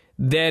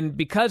 then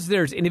because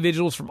there's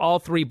individuals from all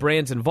three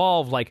brands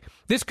involved, like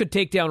this could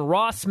take down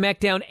Raw,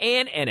 SmackDown,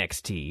 and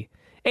NXT,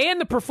 and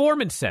the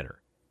Performance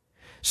Center.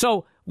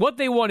 So what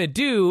they want to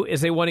do is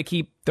they want to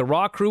keep the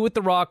Raw crew with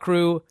the Raw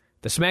crew,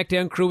 the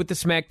SmackDown crew with the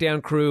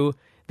SmackDown crew,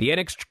 the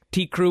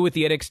NXT crew with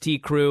the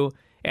NXT crew,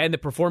 and the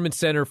Performance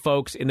Center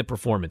folks in the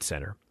Performance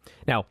Center.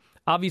 Now,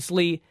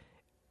 obviously,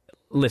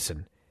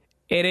 listen,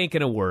 it ain't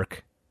going to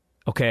work,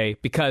 okay?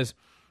 Because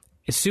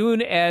as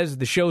soon as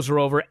the shows are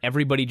over,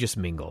 everybody just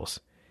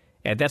mingles.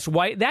 And that's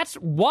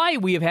why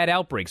we have had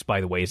outbreaks, by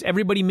the way, is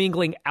everybody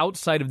mingling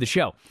outside of the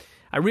show.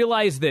 I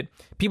realize that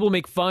people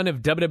make fun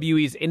of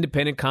WWE's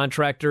independent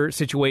contractor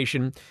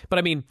situation, but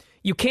I mean,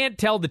 you can't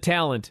tell the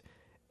talent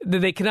that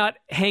they cannot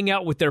hang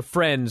out with their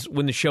friends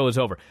when the show is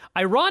over.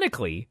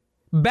 Ironically,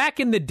 back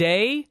in the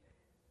day,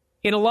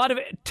 in a lot of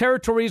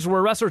territories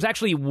where wrestlers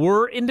actually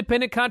were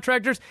independent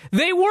contractors,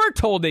 they were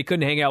told they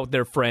couldn't hang out with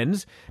their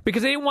friends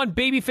because they didn't want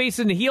babyface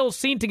and heels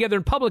seen together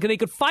in public and they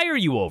could fire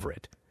you over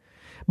it.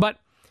 But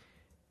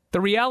the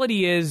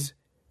reality is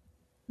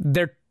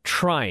they're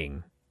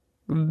trying.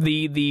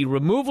 The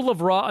removal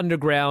of Raw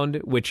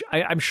Underground, which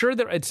I'm sure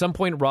that at some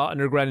point Raw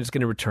Underground is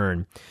going to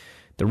return.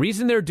 The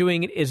reason they're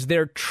doing it is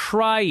they're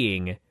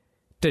trying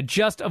to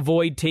just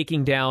avoid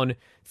taking down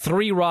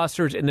three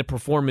rosters in the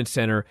Performance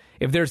Center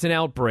if there's an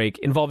outbreak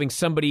involving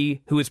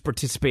somebody who is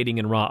participating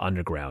in Raw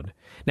Underground.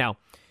 Now,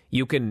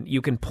 you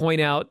can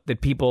point out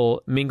that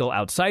people mingle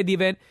outside the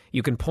event.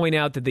 You can point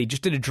out that they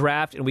just did a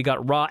draft and we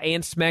got Raw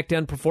and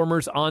SmackDown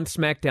performers on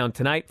SmackDown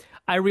tonight.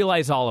 I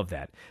realize all of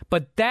that.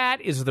 But that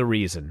is the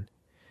reason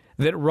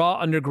that Raw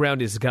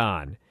Underground is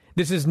gone.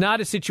 This is not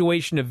a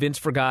situation of Vince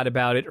forgot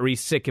about it or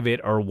he's sick of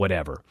it or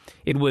whatever.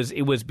 It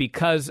was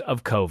because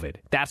of COVID.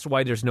 That's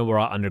why there's no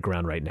Raw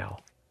Underground right now.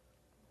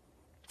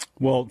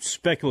 Well,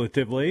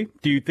 speculatively,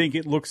 do you think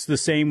it looks the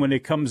same when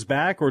it comes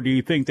back, or do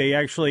you think they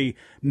actually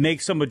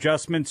make some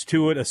adjustments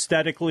to it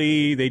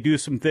aesthetically, they do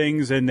some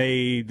things, and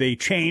they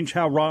change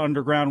how Raw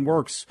Underground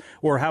works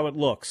or how it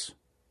looks?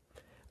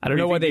 I don't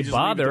know why they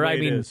bother. I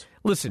mean,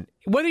 listen,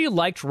 whether you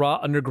liked Raw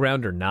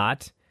Underground or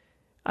not,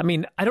 I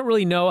mean, I don't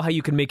really know how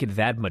you can make it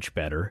that much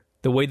better,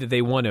 the way that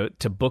they want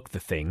to book the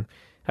thing.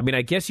 I mean,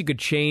 I guess you could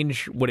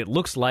change what it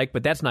looks like,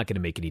 but that's not going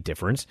to make any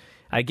difference.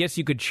 I guess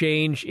you could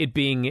change it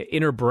being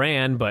inner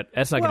brand, but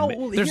that's not going to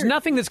make... There's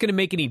nothing that's going to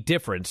make any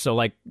difference. So,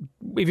 like,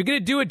 if you're going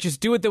to do it,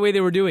 just do it the way they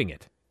were doing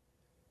it.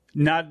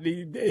 Not,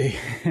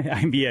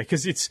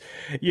 because it's,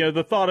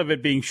 the thought of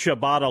it being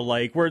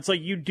Shibata-like, where it's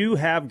like you do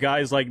have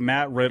guys like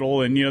Matt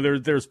Riddle, and,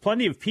 there's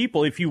plenty of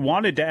people, if you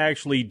wanted to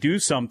actually do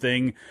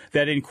something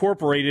that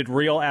incorporated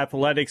real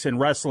athletics and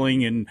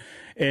wrestling and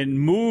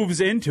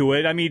moves into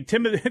it. I mean,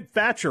 Timothy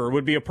Thatcher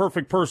would be a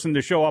perfect person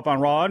to show up on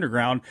Raw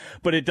Underground,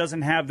 but it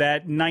doesn't have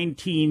that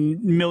 19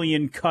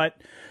 million cut,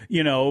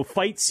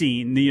 fight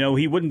scene.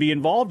 He wouldn't be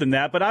involved in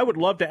that, but I would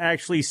love to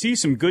actually see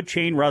some good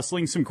chain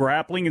wrestling, some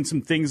grappling, and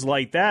some things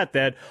like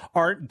that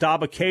aren't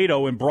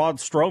Dabba-Kato and Braun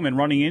Strowman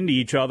running into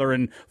each other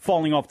and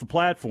falling off the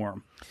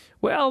platform.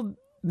 Well,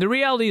 the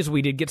reality is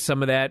we did get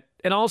some of that.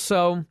 And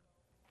also,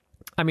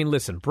 I mean,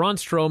 listen, Braun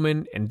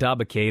Strowman and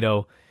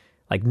Dabba-Kato,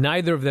 like,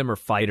 neither of them are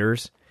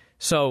fighters.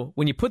 So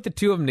when you put the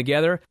two of them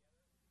together,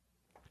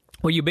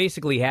 what you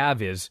basically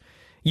have is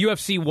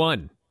UFC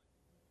 1.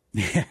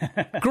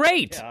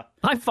 Great. Yeah.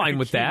 I'm fine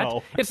with that.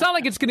 It's not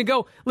like it's going to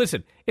go...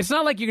 Listen, it's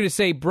not like you're going to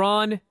say,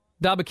 Braun,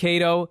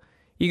 Dabba-Kato,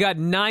 you got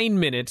 9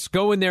 minutes,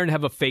 go in there and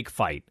have a fake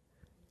fight.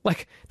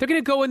 Like, they're going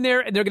to go in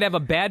there and they're going to have a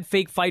bad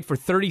fake fight for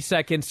 30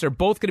 seconds. They're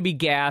both going to be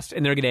gassed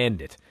and they're going to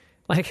end it.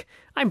 Like,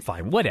 I'm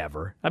fine.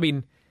 Whatever. I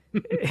mean...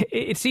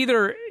 It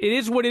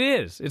is what it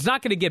is. It's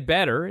not going to get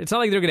better. It's not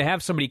like they're going to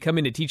have somebody come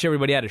in to teach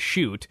everybody how to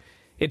shoot.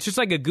 It's just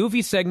like a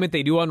goofy segment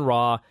they do on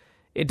Raw.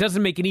 It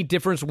doesn't make any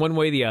difference one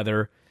way or the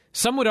other.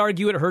 Some would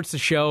argue it hurts the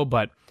show,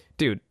 but,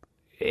 dude,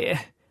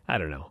 I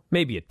don't know.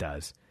 Maybe it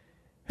does.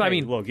 But, I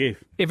mean, look,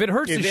 if it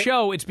hurts the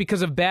show, it's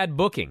because of bad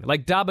booking.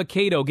 Like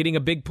Dabba-Kato getting a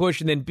big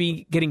push and then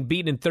getting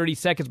beaten in 30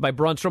 seconds by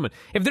Braun Strowman.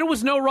 If there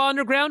was no Raw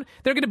Underground,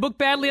 they're going to book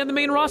badly on the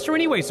main roster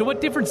anyway, so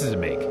what difference does it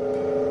make?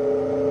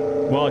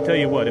 Well, I'll tell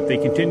you what, if they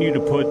continue to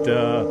put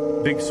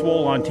Big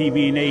Swole on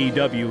TV in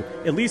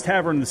AEW, at least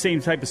have her in the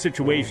same type of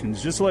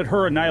situations. Just let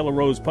her and Nyla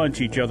Rose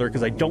punch each other,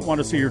 because I don't want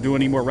to see her do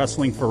any more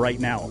wrestling for right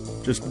now.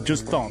 Just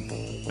thump.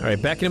 All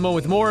right, back in a moment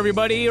with more,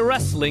 everybody.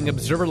 Wrestling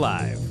Observer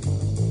Live.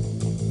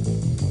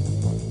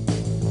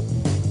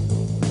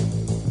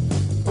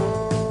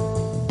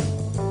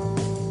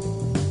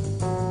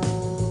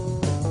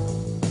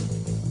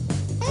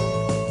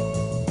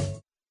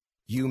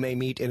 You may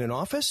meet in an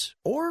office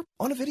or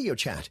on a video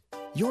chat.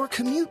 Your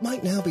commute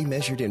might now be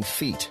measured in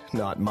feet,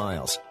 not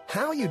miles.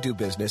 How you do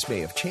business may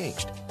have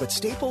changed, but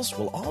Staples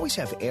will always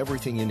have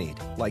everything you need,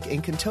 like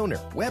ink and toner,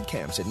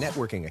 webcams, and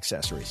networking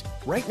accessories.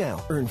 Right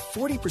now, earn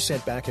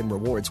 40% back in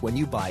rewards when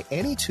you buy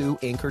any 2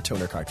 ink or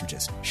toner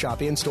cartridges.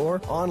 Shop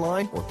in-store,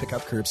 online, or pick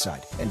up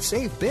curbside. And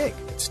save big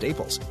at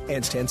Staples.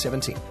 Ends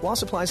 10/17. While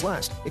supplies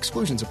last.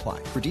 Exclusions apply.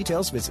 For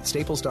details, visit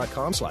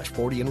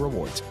staples.com/40 in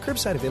rewards.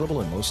 Curbside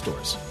available in most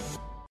stores.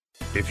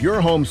 If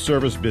your home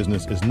service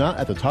business is not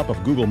at the top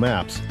of Google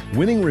Maps,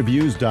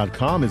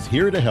 winningreviews.com is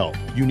here to help.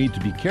 You need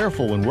to be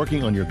careful when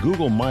working on your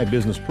Google My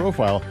Business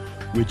profile,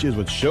 which is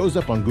what shows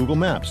up on Google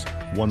Maps.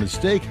 One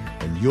mistake,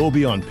 and you'll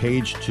be on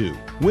page 2.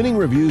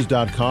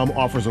 Winningreviews.com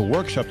offers a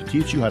workshop to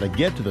teach you how to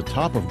get to the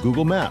top of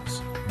Google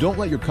Maps. Don't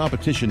let your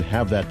competition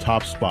have that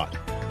top spot.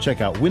 Check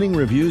out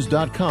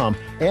winningreviews.com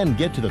and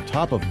get to the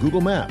top of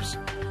Google Maps.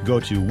 Go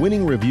to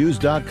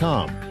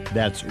winningreviews.com.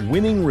 That's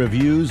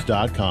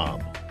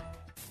winningreviews.com.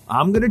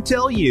 I'm going to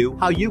tell you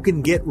how you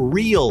can get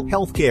real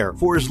healthcare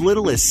for as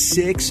little as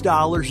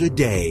 $6 a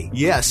day.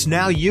 Yes,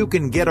 now you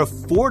can get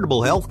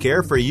affordable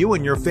healthcare for you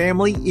and your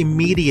family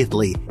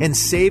immediately and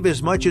save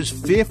as much as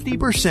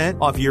 50%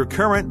 off your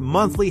current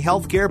monthly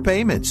healthcare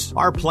payments.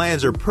 Our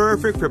plans are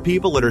perfect for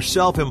people that are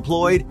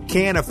self-employed,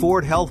 can't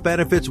afford health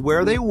benefits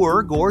where they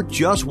work, or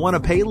just want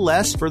to pay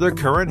less for their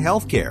current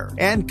healthcare.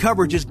 And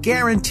coverage is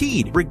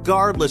guaranteed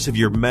regardless of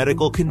your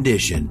medical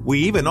condition. We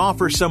even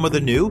offer some of the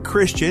new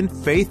Christian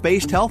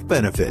faith-based health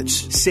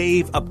benefits.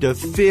 Save up to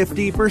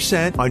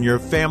 50% on your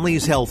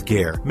family's health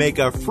care. Make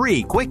a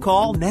free quick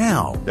call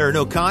now. There are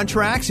no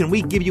contracts, and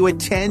we give you a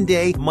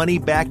 10-day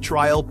money-back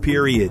trial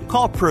period.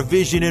 Call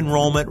Provision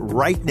Enrollment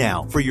right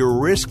now for your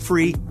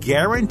risk-free,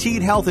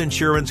 guaranteed health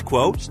insurance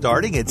quote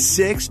starting at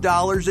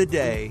 $6 a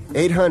day.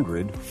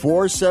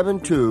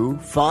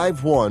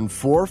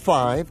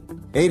 800-472-5145.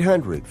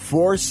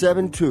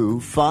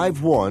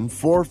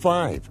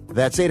 800-472-5145.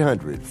 That's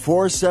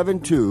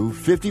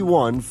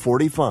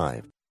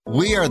 800-472-5145.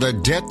 We are the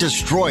Debt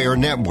Destroyer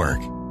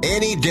Network.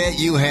 Any debt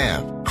you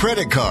have,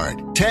 credit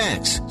card,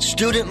 tax,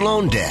 student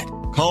loan debt,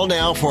 call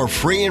now for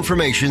free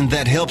information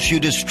that helps you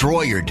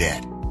destroy your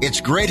debt.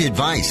 It's great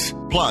advice.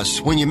 Plus,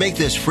 when you make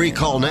this free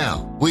call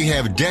now, we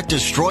have Debt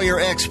Destroyer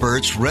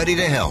experts ready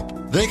to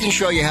help. They can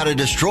show you how to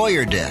destroy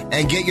your debt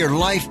and get your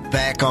life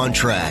back on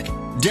track.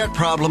 Debt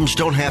problems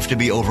don't have to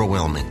be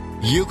overwhelming.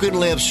 You can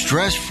live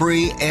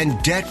stress-free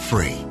and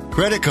debt-free.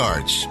 Credit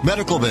cards,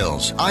 medical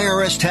bills,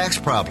 IRS tax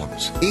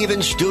problems,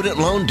 even student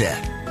loan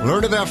debt.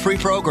 Learn about free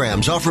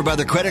programs offered by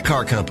the credit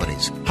card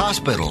companies,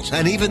 hospitals,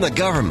 and even the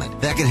government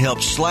that can help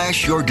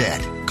slash your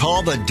debt.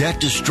 Call the Debt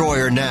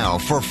Destroyer now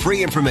for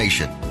free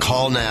information.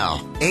 Call now.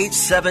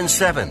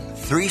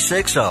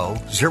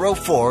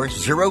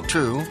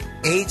 877-360-0402.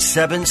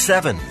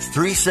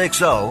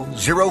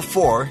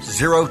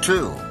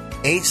 877-360-0402.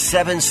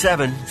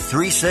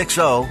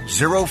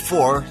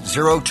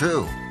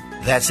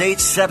 877-360-0402. That's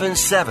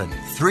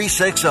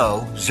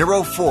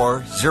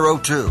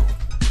 877-360-0402.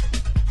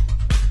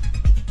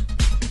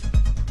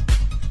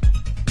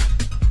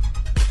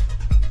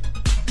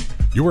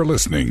 You are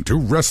listening to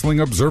Wrestling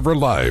Observer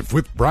Live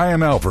with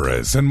Bryan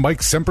Alvarez and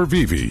Mike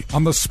Sempervive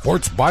on the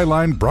Sports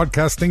Byline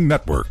Broadcasting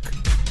Network.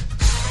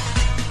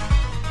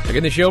 Back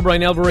in the show,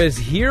 Bryan Alvarez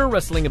here,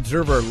 Wrestling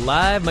Observer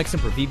Live. Mike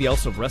Sempervive,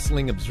 also of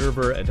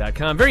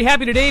WrestlingObserver.com. Very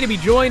happy today to be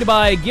joined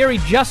by Gary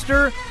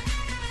Juster.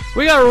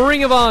 We got a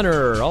Ring of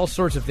Honor, all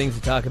sorts of things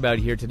to talk about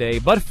here today.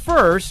 But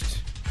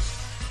first,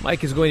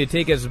 Mike is going to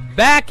take us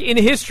back in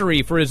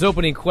history for his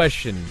opening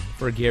question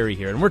for Gary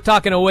here. And we're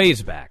talking a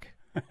ways back.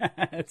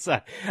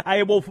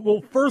 Well,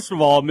 first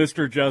of all,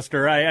 Mr.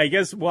 Juster, I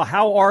guess, well,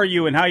 how are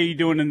you and how are you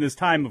doing in this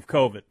time of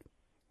COVID?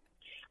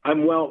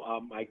 I'm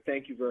well, Mike.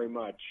 Thank you very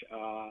much.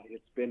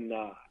 It's been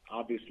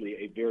obviously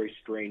a very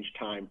strange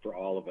time for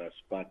all of us,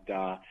 but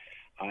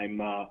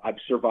I've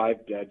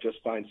survived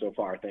just fine so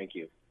far. Thank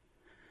you.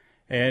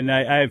 And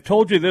I've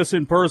told you this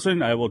in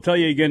person. I will tell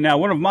you again now.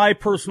 One of my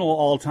personal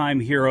all-time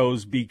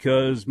heroes,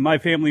 because my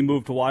family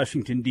moved to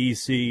Washington,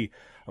 D.C.,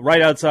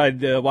 right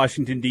outside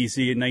Washington,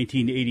 D.C. in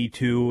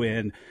 1982,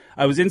 and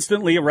I was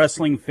instantly a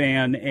wrestling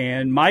fan,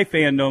 and my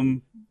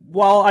fandom,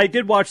 while I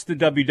did watch the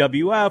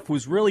WWF,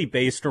 was really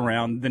based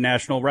around the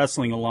National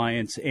Wrestling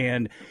Alliance,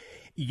 and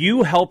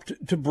you helped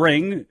to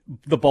bring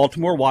the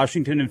Baltimore,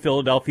 Washington, and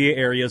Philadelphia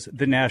areas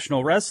the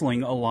National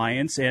Wrestling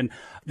Alliance, and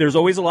there's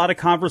always a lot of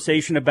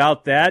conversation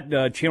about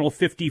that. Channel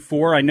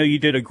 54, I know you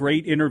did a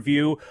great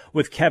interview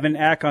with Kevin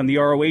Eck on the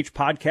ROH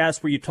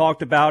podcast where you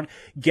talked about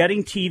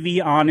getting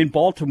TV on in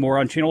Baltimore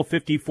on Channel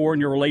 54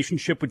 and your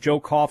relationship with Joe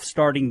Koff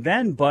starting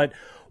then, but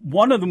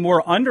one of the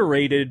more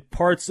underrated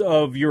parts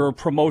of your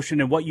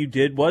promotion and what you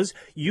did was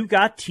you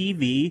got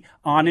TV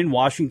on in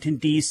Washington,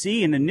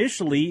 D.C., and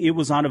initially it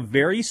was on a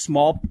very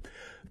small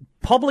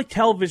public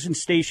television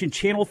station,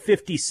 Channel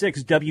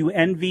 56,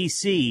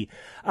 WNVC,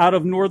 out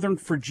of Northern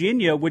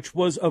Virginia, which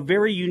was a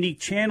very unique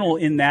channel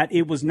in that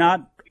it was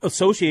not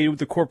associated with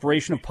the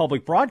Corporation of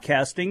Public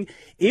Broadcasting.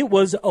 It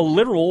was a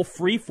literal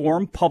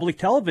free-form public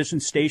television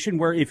station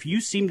where if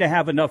you seemed to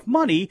have enough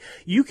money,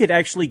 you could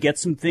actually get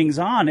some things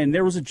on. And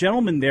there was a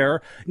gentleman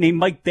there named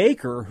Mike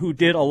Baker who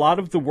did a lot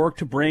of the work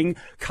to bring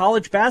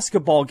college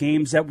basketball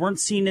games that weren't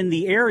seen in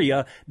the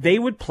area. They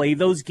would play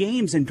those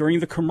games, and during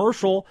the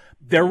commercial,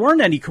 there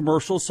weren't any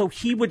commercials, so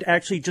he would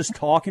actually just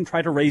talk and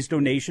try to raise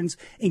donations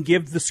and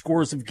give the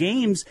scores of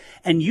games.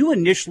 And you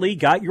initially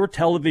got your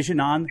television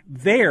on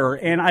there,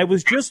 and I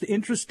was just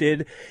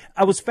interested.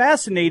 I was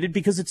fascinated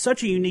because it's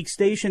such a unique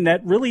station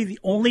that really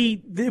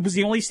it was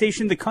the only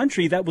station in the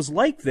country that was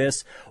like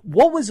this.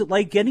 What was it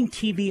like getting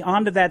TV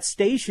onto that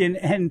station,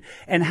 and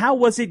how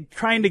was it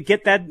trying to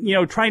get that,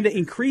 trying to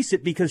increase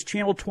it, because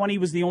Channel 20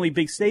 was the only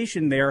big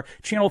station there.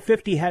 Channel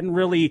 50 hadn't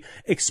really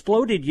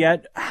exploded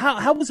yet.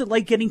 How was it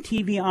like getting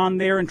TV on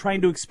there and trying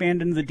to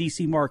expand into the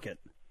DC market?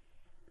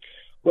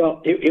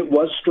 Well, it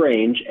was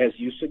strange, as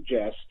you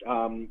suggest.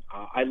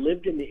 I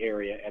lived in the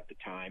area at the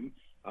time.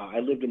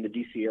 I lived in the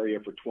D.C. area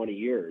for 20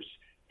 years,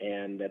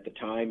 and at the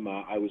time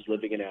I was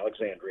living in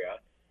Alexandria.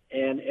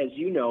 And as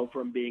you know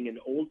from being an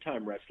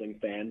old-time wrestling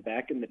fan,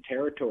 back in the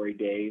territory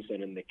days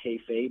and in the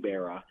kayfabe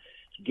era,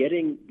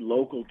 getting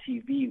local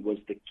TV was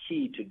the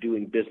key to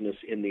doing business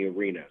in the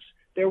arenas.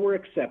 There were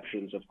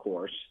exceptions, of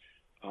course,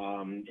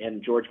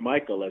 and George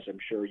Michael, as I'm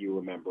sure you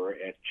remember,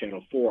 at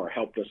Channel 4,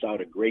 helped us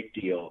out a great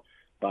deal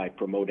by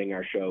promoting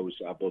our shows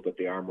both at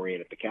the Armory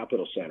and at the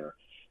Capitol Center.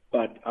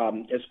 But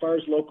as far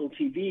as local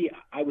TV,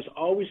 I was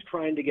always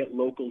trying to get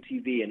local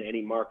TV in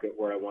any market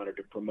where I wanted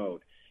to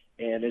promote.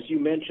 And as you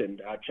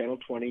mentioned, Channel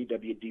 20,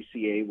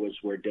 WDCA, was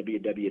where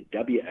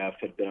WWF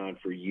had been on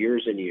for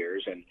years and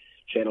years, and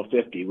Channel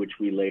 50, which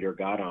we later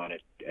got on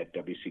at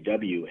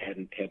WCW,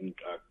 hadn't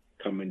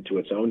come into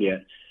its own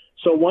yet.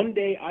 So one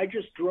day I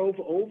just drove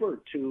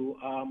over to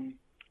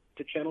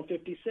Channel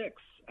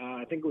 56.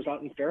 I think it was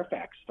out in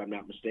Fairfax, if I'm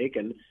not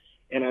mistaken,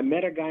 and I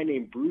met a guy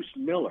named Bruce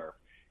Miller.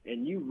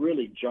 And you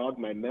really jogged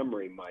my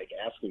memory, Mike,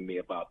 asking me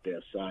about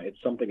this.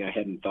 It's something I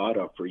hadn't thought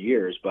of for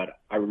years, but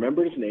I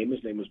remembered his name.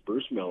 His name was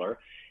Bruce Miller,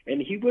 and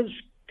he was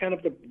kind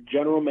of the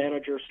general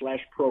manager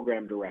 /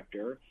 program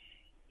director.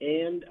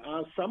 And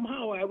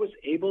somehow I was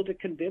able to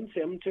convince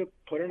him to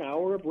put an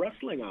hour of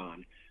wrestling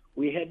on.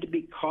 We had to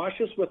be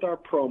cautious with our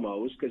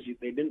promos because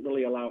they didn't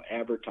really allow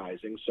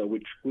advertising, so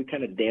we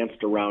kind of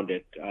danced around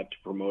it to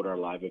promote our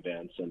live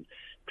events. And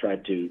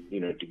tried to,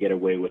 to get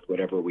away with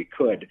whatever we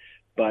could.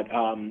 But,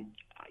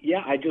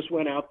 yeah, I just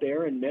went out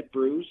there and met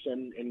Bruce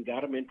and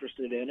got him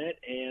interested in it,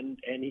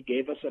 and he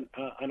gave us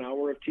an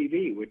hour of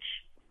TV, which,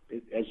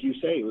 as you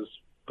say, was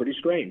pretty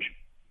strange.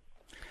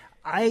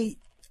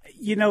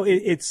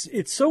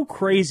 It's so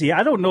crazy.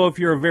 I don't know if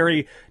you're a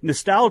very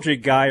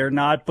nostalgic guy or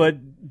not,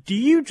 but do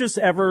you just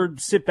ever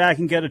sit back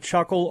and get a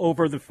chuckle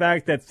over the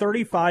fact that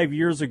 35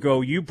 years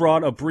ago you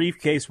brought a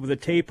briefcase with a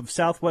tape of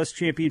Southwest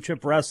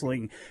Championship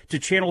Wrestling to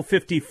Channel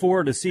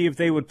 54 to see if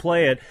they would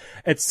play it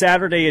at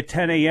Saturday at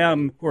 10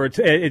 a.m. or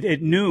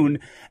at noon,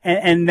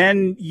 and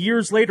then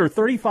years later,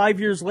 35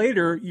 years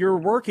later, you're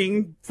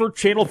working for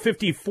Channel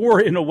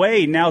 54 in a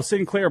way, now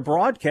Sinclair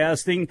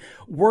Broadcasting,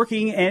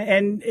 working,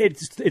 and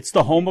it's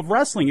the home of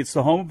wrestling. It's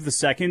the home of the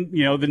second,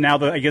 with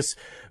AEW,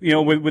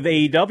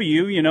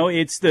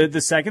 it's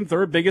the second,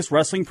 third biggest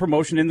wrestling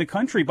promotion in the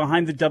country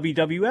behind the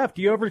WWF.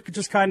 Do you ever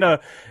just kind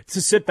of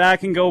to sit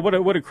back and go,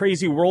 what a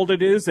crazy world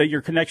it is that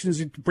your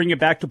connections bring it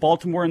back to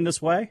Baltimore in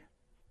this way?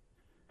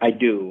 I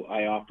do.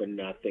 I often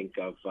think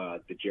of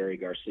the Jerry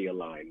Garcia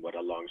line, what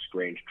a long,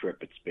 strange trip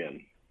it's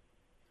been.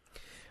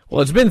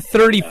 Well, it's been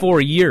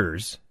 34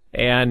 years.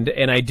 And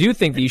I do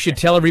think that you should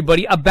tell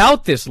everybody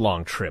about this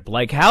long trip.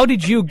 Like, how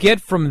did you get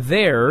from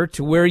there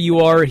to where you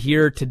are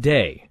here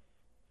today?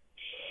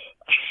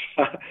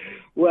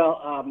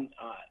 Well,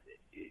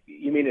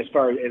 you mean as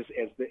far as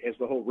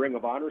the whole Ring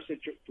of Honor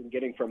situation,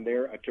 getting from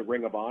there to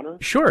Ring of Honor?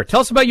 Sure.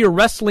 Tell us about your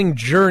wrestling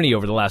journey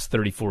over the last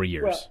 34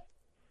 years.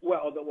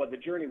 Well, the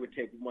journey would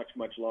take much,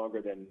 much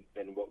longer than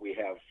what we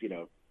have,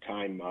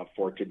 time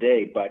for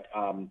today. But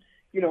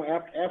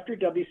after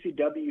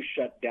WCW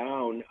shut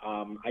down,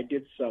 I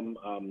did some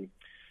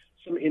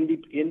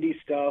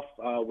indie stuff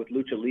with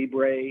Lucha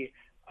Libre,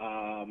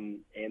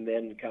 and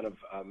then kind of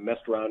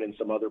messed around in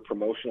some other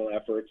promotional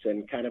efforts,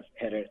 and kind of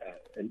had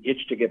an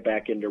itch to get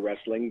back into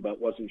wrestling, but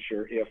wasn't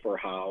sure if or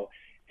how.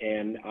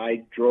 And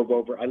I drove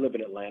over. I live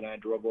in Atlanta. I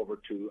drove over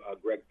to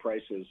Greg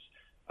Price's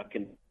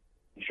in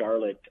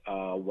Charlotte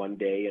one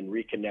day and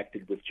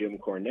reconnected with Jim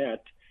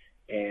Cornette,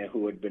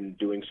 who had been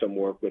doing some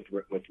work with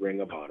Ring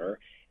of Honor.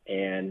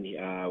 And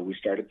we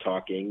started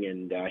talking,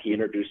 and he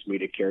introduced me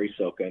to Kerry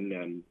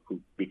Silken,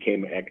 who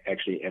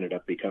ended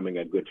up becoming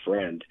a good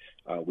friend.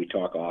 We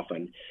talk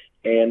often.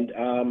 And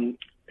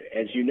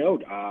as you know,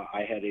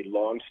 I had a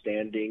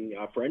long-standing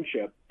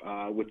friendship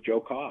with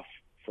Joe Koff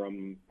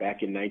from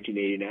back in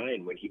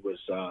 1989 when he was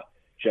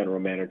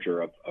general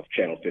manager of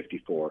Channel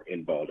 54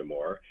 in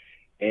Baltimore,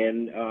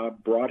 and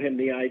brought him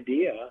the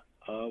idea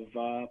of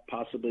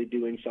possibly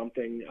doing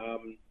something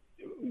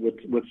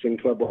with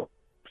Sinclair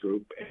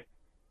Group.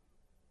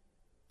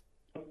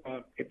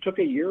 It took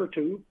a year or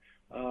two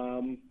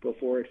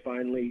before it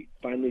finally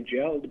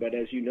gelled, but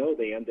as you know,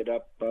 they ended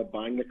up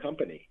buying the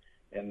company,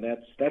 and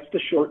that's the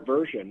short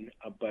version.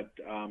 But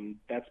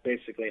that's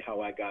basically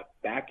how I got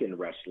back in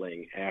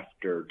wrestling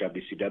after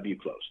WCW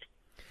closed.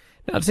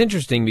 Now, it's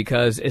interesting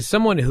because as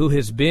someone who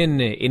has been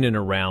in and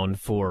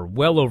around for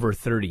well over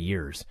 30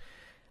 years,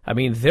 I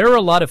mean, there are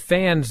a lot of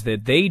fans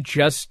that they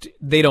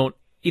don't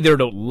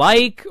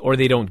like or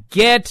they don't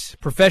get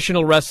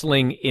professional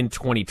wrestling in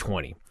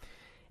 2020.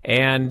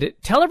 And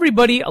tell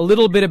everybody a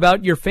little bit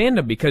about your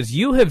fandom, because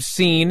you have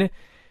seen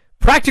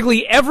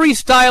practically every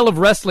style of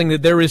wrestling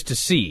that there is to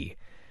see,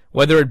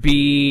 whether it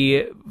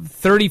be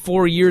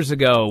 34 years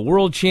ago,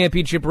 World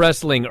Championship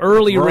Wrestling,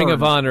 early Ring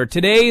of Honor,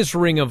 today's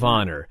Ring of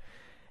Honor.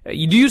 Do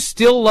you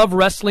still love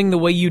wrestling the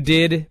way you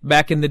did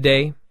back in the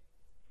day?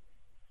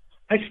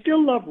 I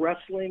still love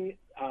wrestling,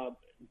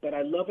 but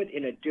I love it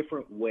in a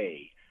different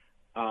way.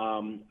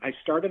 I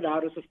started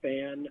out as a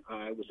fan.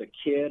 I was a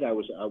kid. I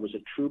was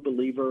a true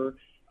believer.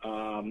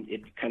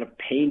 It kind of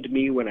pained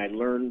me when I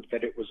learned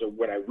that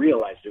when I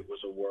realized it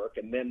was a work,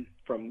 and then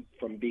from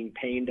being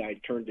pained, I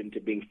turned into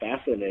being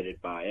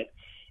fascinated by it.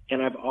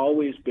 And I've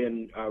always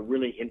been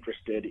really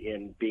interested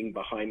in being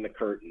behind the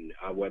curtain,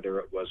 whether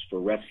it was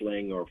for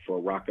wrestling or for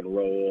rock and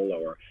roll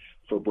or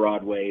for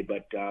Broadway,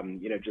 but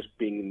just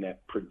being in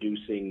that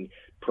producing,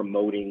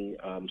 promoting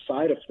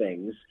side of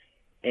things.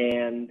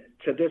 And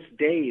to this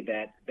day,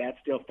 that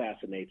still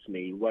fascinates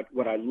me.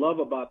 What I love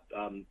about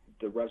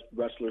the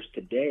wrestlers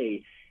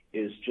today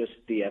is just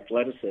the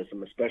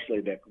athleticism, especially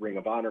that Ring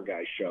of Honor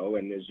guys show.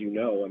 And as you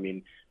know, I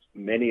mean,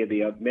 many of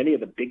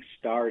the big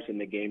stars in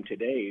the game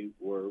today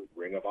were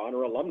Ring of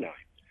Honor alumni.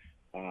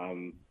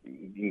 You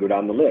can go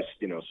down the list,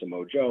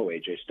 Samoa Joe,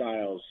 AJ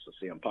Styles,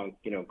 CM Punk,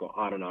 go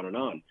on and on and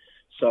on.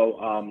 So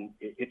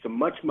it's a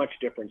much, much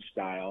different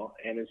style.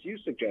 And as you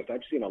suggest,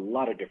 I've seen a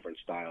lot of different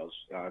styles.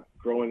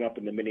 Growing up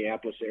in the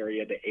Minneapolis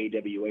area, the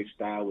AWA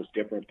style was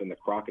different than the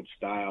Crockett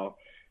style,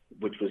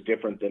 which was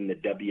different than the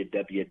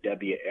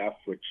WWF,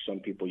 which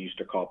some people used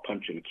to call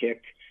punch and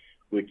kick,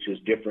 which is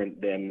different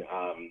than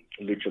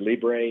Lucha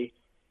Libre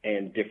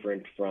and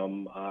different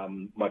from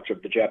much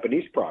of the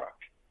Japanese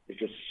product. There's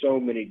just so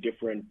many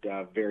different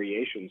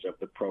variations of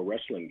the pro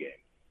wrestling game.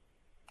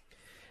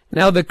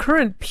 Now, the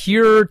current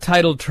pure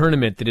title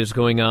tournament that is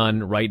going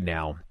on right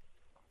now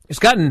has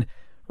gotten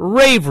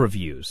rave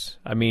reviews.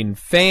 I mean,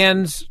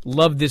 fans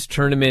love this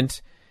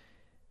tournament.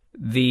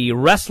 the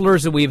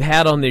wrestlers that we've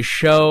had on this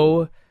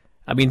show,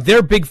 I mean,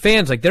 they're big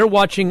fans. Like, they're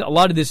watching a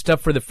lot of this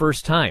stuff for the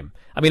first time.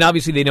 I mean,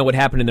 obviously they know what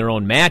happened in their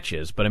own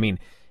matches, but I mean,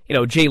 you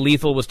know, Jay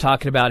Lethal was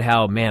talking about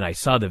how, man, I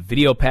saw the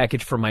video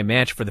package for my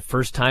match for the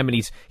first time, and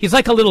he's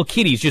like a little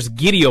kid. He's just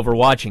giddy over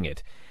watching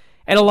it.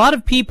 And a lot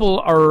of people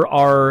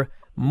are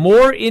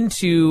more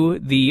into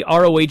the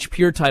ROH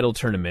Pure Title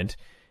tournament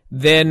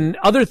than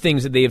other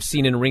things that they have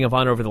seen in Ring of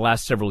Honor over the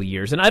last several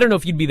years. And I don't know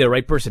if you'd be the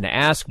right person to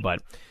ask,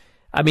 but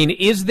I mean,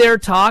 is there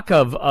talk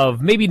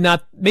of maybe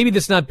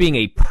this not being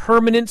a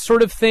permanent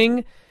sort of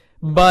thing,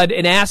 but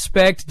an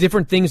aspect,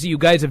 different things that you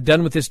guys have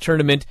done with this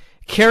tournament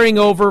carrying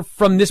over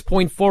from this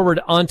point forward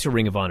onto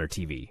Ring of Honor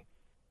TV?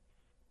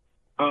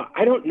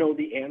 I don't know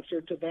the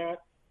answer to that,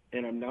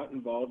 and I'm not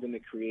involved in the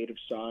creative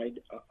side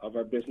of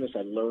our business.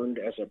 I learned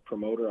as a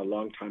promoter a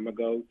long time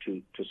ago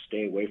to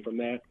stay away from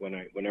that.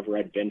 Whenever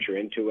I'd venture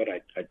into it,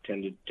 I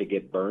tended to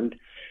get burned,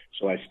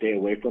 so I stay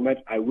away from it.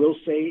 I will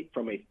say,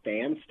 from a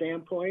fan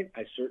standpoint,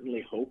 I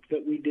certainly hope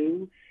that we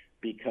do,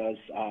 because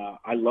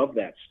I love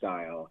that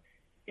style,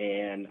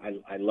 and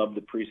I love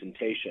the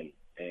presentation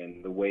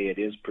and the way it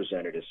is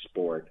presented as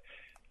sport.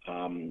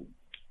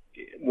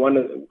 One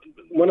of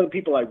the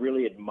people I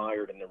really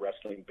admired in the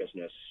wrestling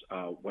business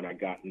when I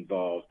got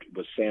involved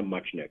was Sam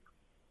Muchnick,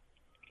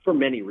 for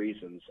many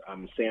reasons.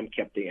 Sam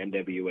kept the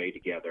NWA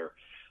together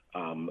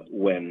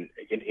when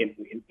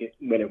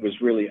it was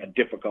really a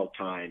difficult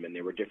time and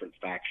there were different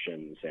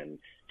factions, and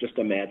just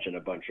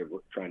imagine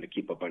trying to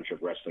keep a bunch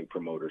of wrestling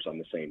promoters on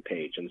the same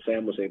page. And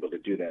Sam was able to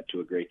do that to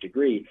a great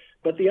degree.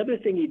 But the other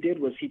thing he did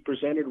was he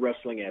presented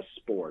wrestling as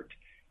sport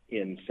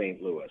in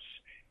St. Louis.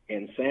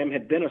 And Sam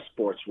had been a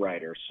sports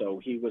writer,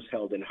 so he was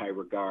held in high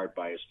regard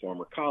by his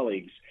former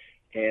colleagues.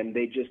 And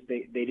they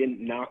didn't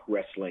knock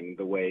wrestling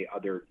the way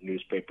other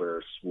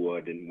newspapers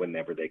would, and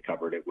whenever they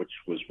covered it, which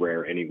was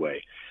rare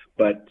anyway.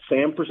 But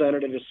Sam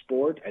presented it as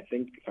sport. I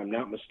think, if I'm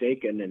not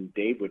mistaken, and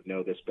Dave would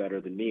know this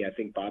better than me, I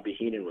think Bobby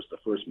Heenan was the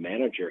first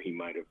manager he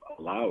might have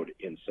allowed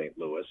in St.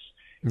 Louis.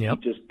 Yep.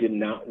 He just did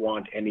not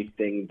want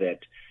anything that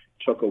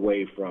took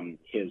away from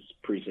his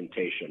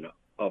presentation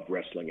of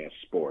wrestling as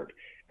sport.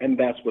 And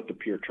that's what the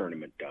Pure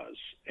Tournament does.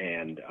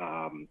 And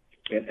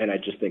I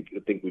just think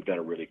we've done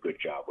a really good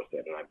job with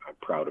it, and I'm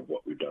proud of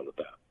what we've done with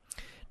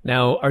that.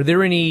 Now, are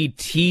there any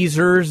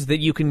teasers that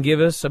you can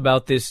give us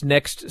about this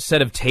next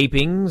set of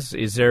tapings?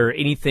 Is there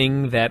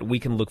anything that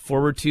we can look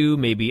forward to,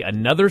 maybe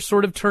another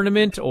sort of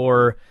tournament,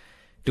 or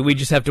do we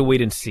just have to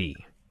wait and see?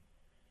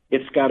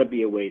 It's got to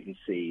be a wait and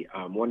see.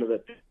 One of the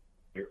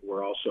things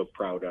we're also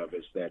proud of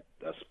is that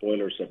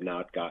spoilers have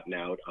not gotten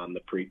out on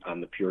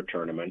the Pure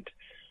Tournament.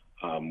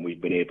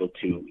 We've been able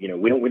to,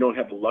 we don't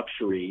have the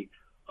luxury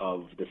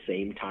of the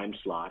same time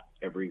slot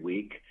every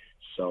week.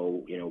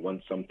 So,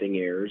 once something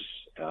airs,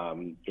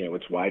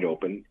 it's wide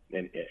open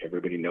and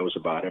everybody knows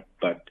about it.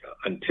 But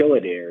until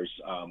it airs,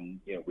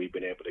 we've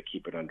been able to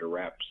keep it under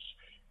wraps.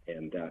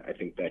 And I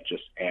think that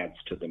just adds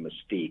to the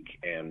mystique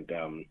and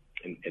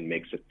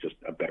makes it just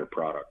a better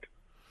product.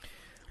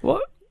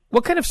 Well,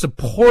 what kind of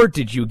support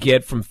did you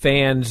get from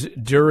fans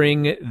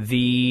during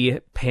the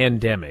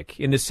pandemic,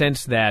 in the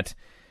sense that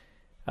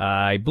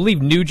I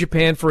believe New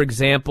Japan, for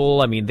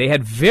example, I mean, they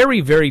had very,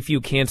 very few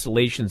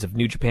cancellations of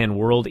New Japan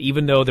World,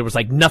 even though there was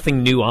like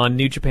nothing new on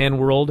New Japan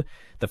World.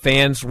 The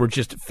fans were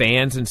just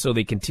fans, and so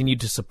they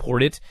continued to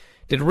support it.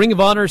 Did Ring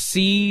of Honor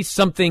see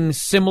something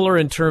similar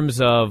in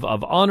terms of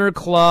Honor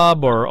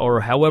Club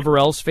or however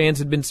else fans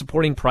had been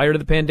supporting prior to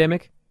the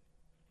pandemic?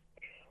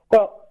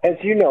 Well, as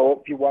you know,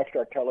 if you watched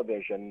our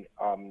television,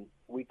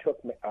 we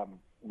took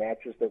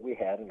matches that we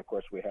had, and of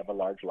course we have a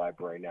large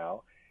library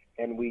now,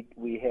 and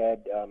we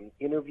had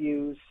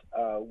interviews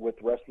with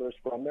wrestlers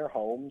from their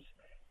homes.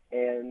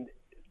 And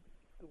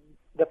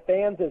the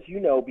fans, as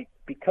you know,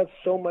 because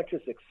so much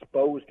is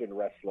exposed in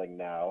wrestling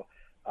now,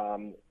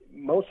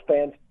 most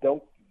fans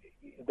don't,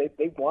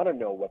 they want to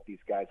know what these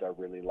guys are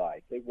really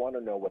like. They want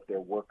to know what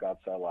their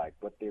workouts are like,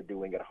 what they're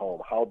doing at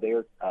home, how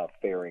they're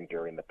faring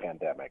during the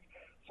pandemic.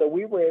 So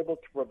we were able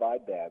to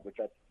provide that, which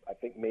I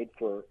think made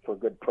for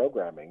good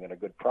programming and a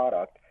good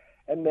product.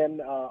 And then,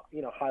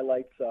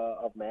 highlights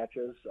of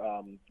matches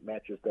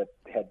that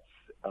had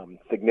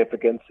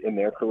significance in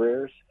their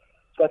careers.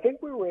 So I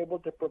think we were able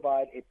to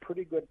provide a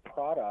pretty good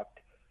product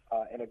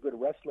and a good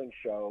wrestling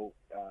show,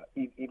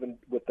 even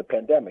with the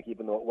pandemic,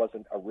 even though it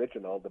wasn't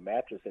original. The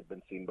matches had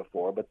been seen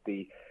before, but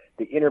the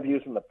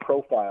interviews and the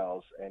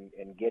profiles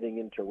and getting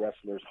into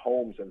wrestlers'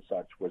 homes and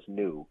such was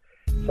new.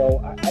 So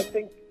I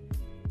think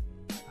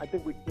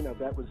we,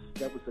 that was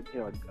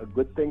a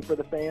good thing for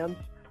the fans.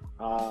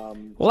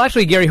 Well,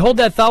 actually, Gary, hold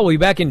that thought. We'll be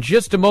back in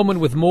just a moment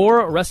with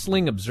more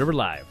Wrestling Observer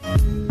Live.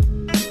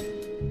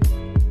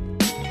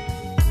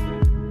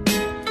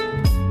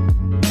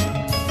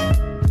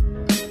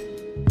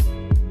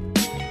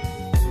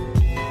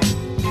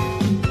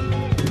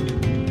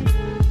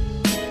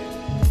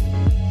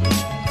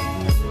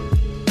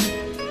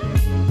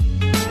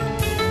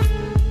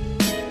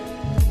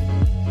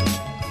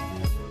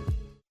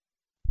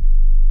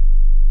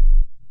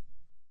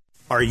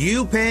 Are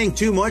you paying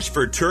too much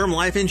for term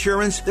life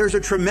insurance? There's a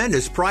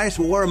tremendous price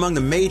war among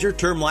the major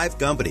term life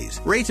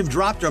companies. Rates have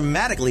dropped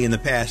dramatically in the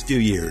past 2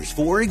 years.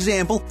 For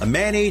example, a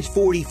man age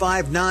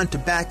 45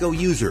 non-tobacco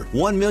user,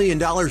 $1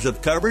 million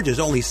of coverage is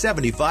only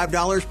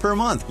 $75 per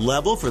month,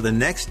 level for the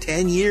next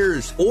 10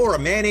 years. Or a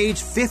man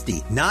age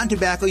 50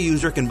 non-tobacco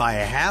user can buy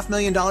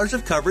 $500,000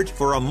 of coverage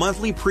for a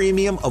monthly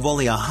premium of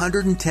only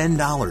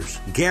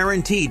 $110.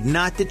 Guaranteed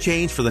not to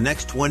change for the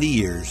next 20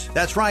 years.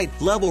 That's right,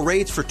 level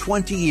rates for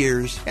 20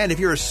 years. And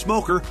if you're a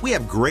smoker, we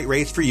have great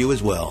rates for you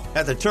as well.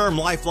 At the Term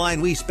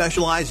Lifeline, we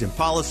specialize in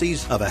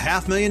policies of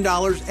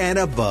 $500,000 and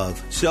above.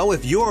 So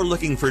if you're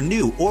looking for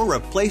new or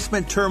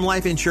replacement term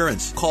life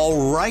insurance,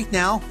 call right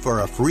now for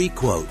a free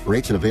quote.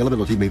 Rates and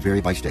availability may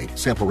vary by state.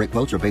 Sample rate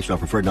quotes are based on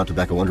preferred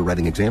non-tobacco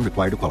underwriting exam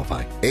required to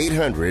qualify.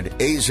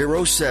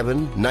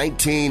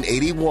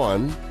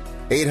 800-807-1981.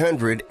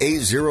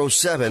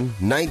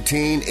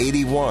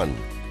 800-807-1981.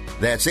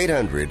 That's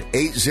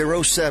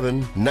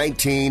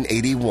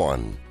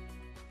 800-807-1981.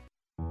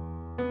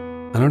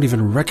 I don't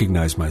even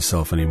recognize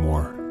myself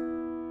anymore.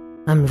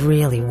 I'm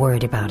really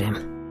worried about him.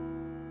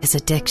 His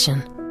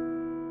addiction.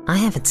 I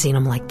haven't seen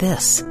him like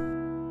this.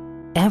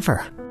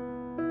 Ever.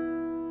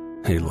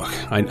 Hey, look,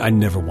 I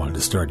never wanted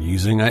to start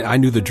using. I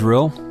knew the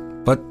drill,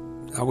 but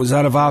I was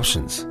out of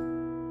options.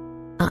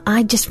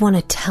 I just want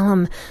to tell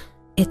him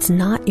it's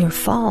not your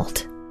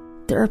fault.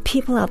 There are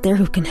people out there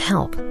who can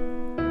help.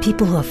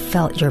 People who have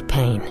felt your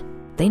pain.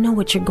 They know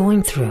what you're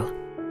going through.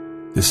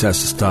 This has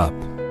to stop.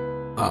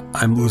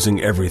 I'm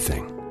losing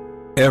everything.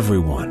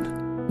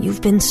 Everyone.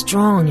 You've been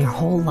strong your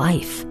whole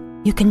life.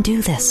 You can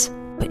do this,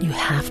 but you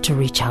have to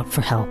reach out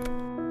for help.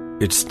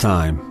 It's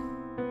time.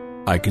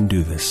 I can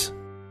do this.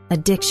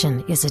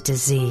 Addiction is a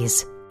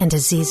disease, and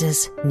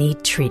diseases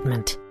need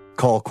treatment.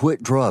 Call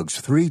Quit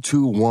Drugs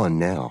 321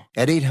 now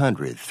at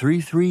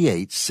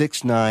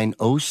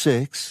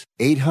 800-338-6906.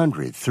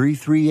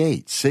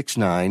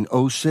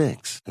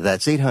 800-338-6906.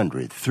 That's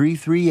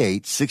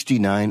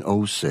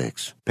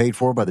 800-338-6906. Paid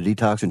for by the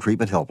Detox and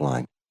Treatment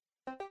Helpline.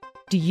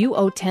 Do you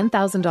owe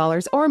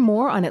 $10,000 or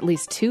more on at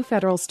least 2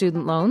 federal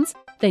student loans?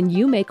 Then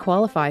you may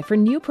qualify for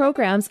new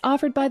programs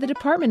offered by the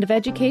Department of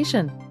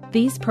Education.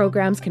 These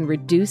programs can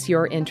reduce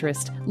your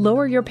interest,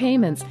 lower your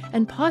payments,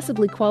 and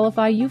possibly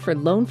qualify you for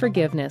loan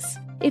forgiveness.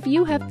 If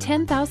you have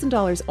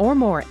 $10,000 or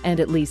more and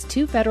at least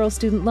 2 federal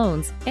student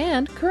loans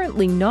and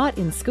currently not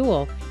in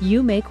school,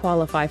 you may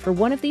qualify for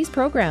one of these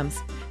programs.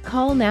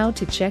 Call now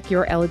to check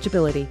your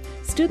eligibility.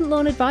 Student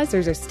loan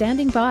advisors are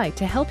standing by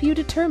to help you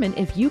determine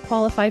if you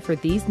qualify for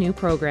these new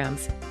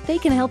programs. They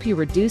can help you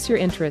reduce your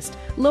interest,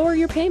 lower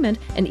your payment,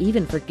 and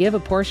even forgive a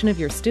portion of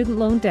your student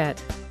loan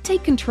debt.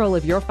 Take control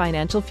of your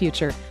financial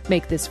future.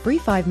 Make this free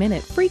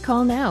 5-minute free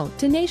call now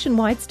to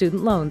Nationwide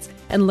Student Loans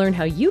and learn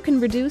how you can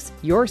reduce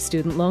your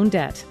student loan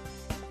debt.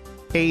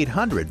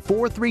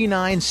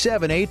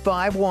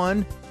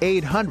 800-439-7851.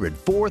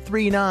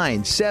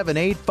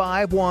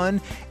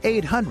 800-439-7851.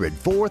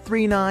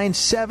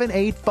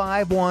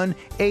 800-439-7851.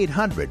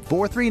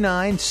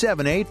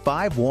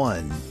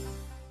 800-439-7851.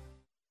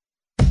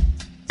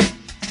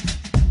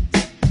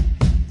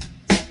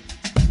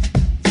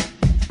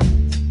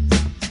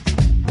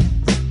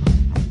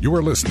 You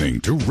are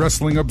listening to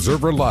Wrestling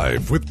Observer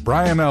Live with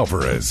Bryan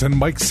Alvarez and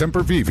Mike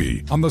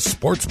Sempervive on the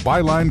Sports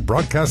Byline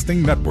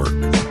Broadcasting Network.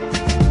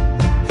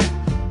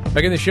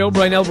 Back in the show,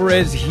 Bryan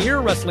Alvarez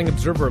here, Wrestling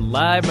Observer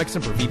Live. Mike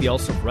Sempervive,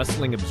 also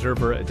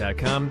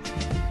WrestlingObserver.com.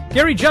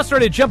 Gary just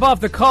started to jump off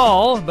the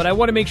call, but I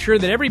want to make sure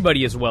that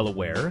everybody is well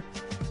aware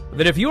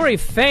that if you're a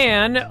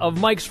fan of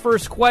Mike's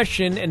first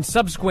question and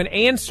subsequent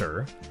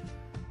answer,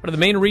 one of the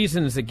main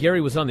reasons that Gary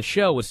was on the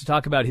show was to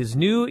talk about his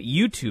new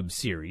YouTube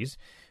series,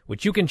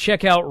 which you can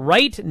check out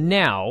right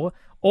now,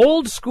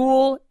 Old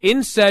School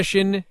in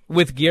Session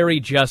with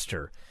Gary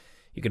Juster.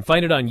 You can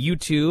find it on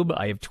YouTube.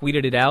 I have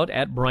tweeted it out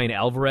at Bryan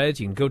Alvarez.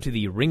 You can go to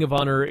the Ring of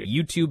Honor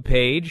YouTube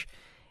page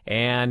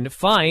and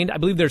find, I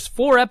believe there's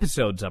 4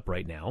 episodes up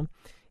right now.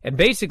 And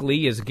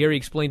basically, as Gary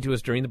explained to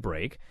us during the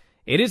break,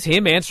 it is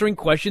him answering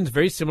questions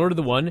very similar to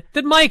the one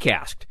that Mike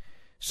asked.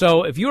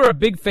 So if you're a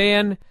big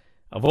fan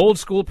of old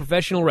school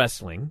professional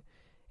wrestling,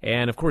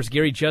 and of course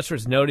Gary Juster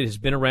has noted has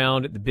been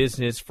around the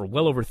business for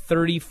well over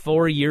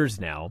 34 years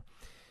now,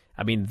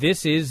 I mean,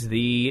 this is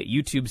the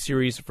YouTube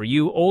series for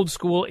you, Old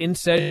School in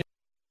Session,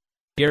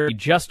 Gary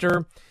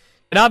Juster.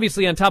 And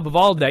obviously, on top of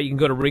all of that, you can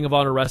go to Ring of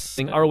Honor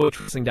Wrestling,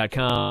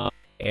 ROHWrestling.com,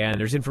 and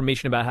there's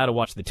information about how to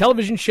watch the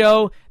television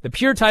show, the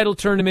Pure Title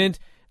Tournament,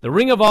 the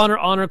Ring of Honor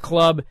Honor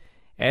Club,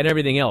 and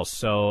everything else.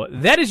 So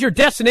that is your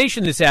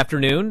destination this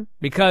afternoon,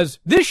 because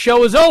this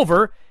show is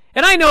over,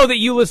 and I know that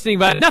you listening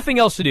have nothing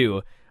else to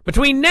do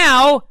between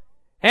now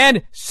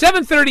and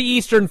 7:30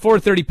 Eastern,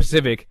 4:30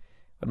 Pacific,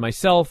 but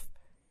myself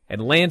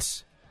and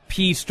Lance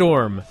P.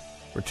 Storm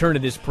return to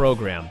this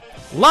program.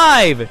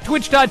 Live,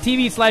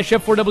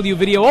 twitch.tv/F4W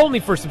video, only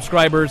for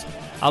subscribers.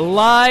 A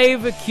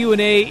live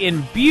Q&A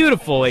in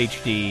beautiful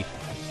HD.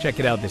 Check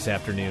it out this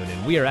afternoon.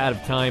 And we are out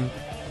of time.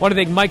 Want to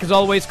thank Mike, as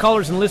always,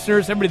 callers and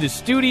listeners, everybody in the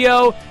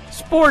studio,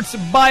 Sports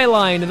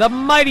Byline, the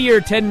mightier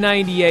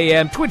 1090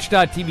 AM,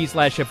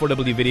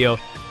 twitch.tv/F4W video.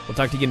 We'll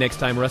talk to you next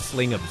time,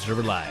 Wrestling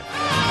Observer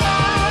Live.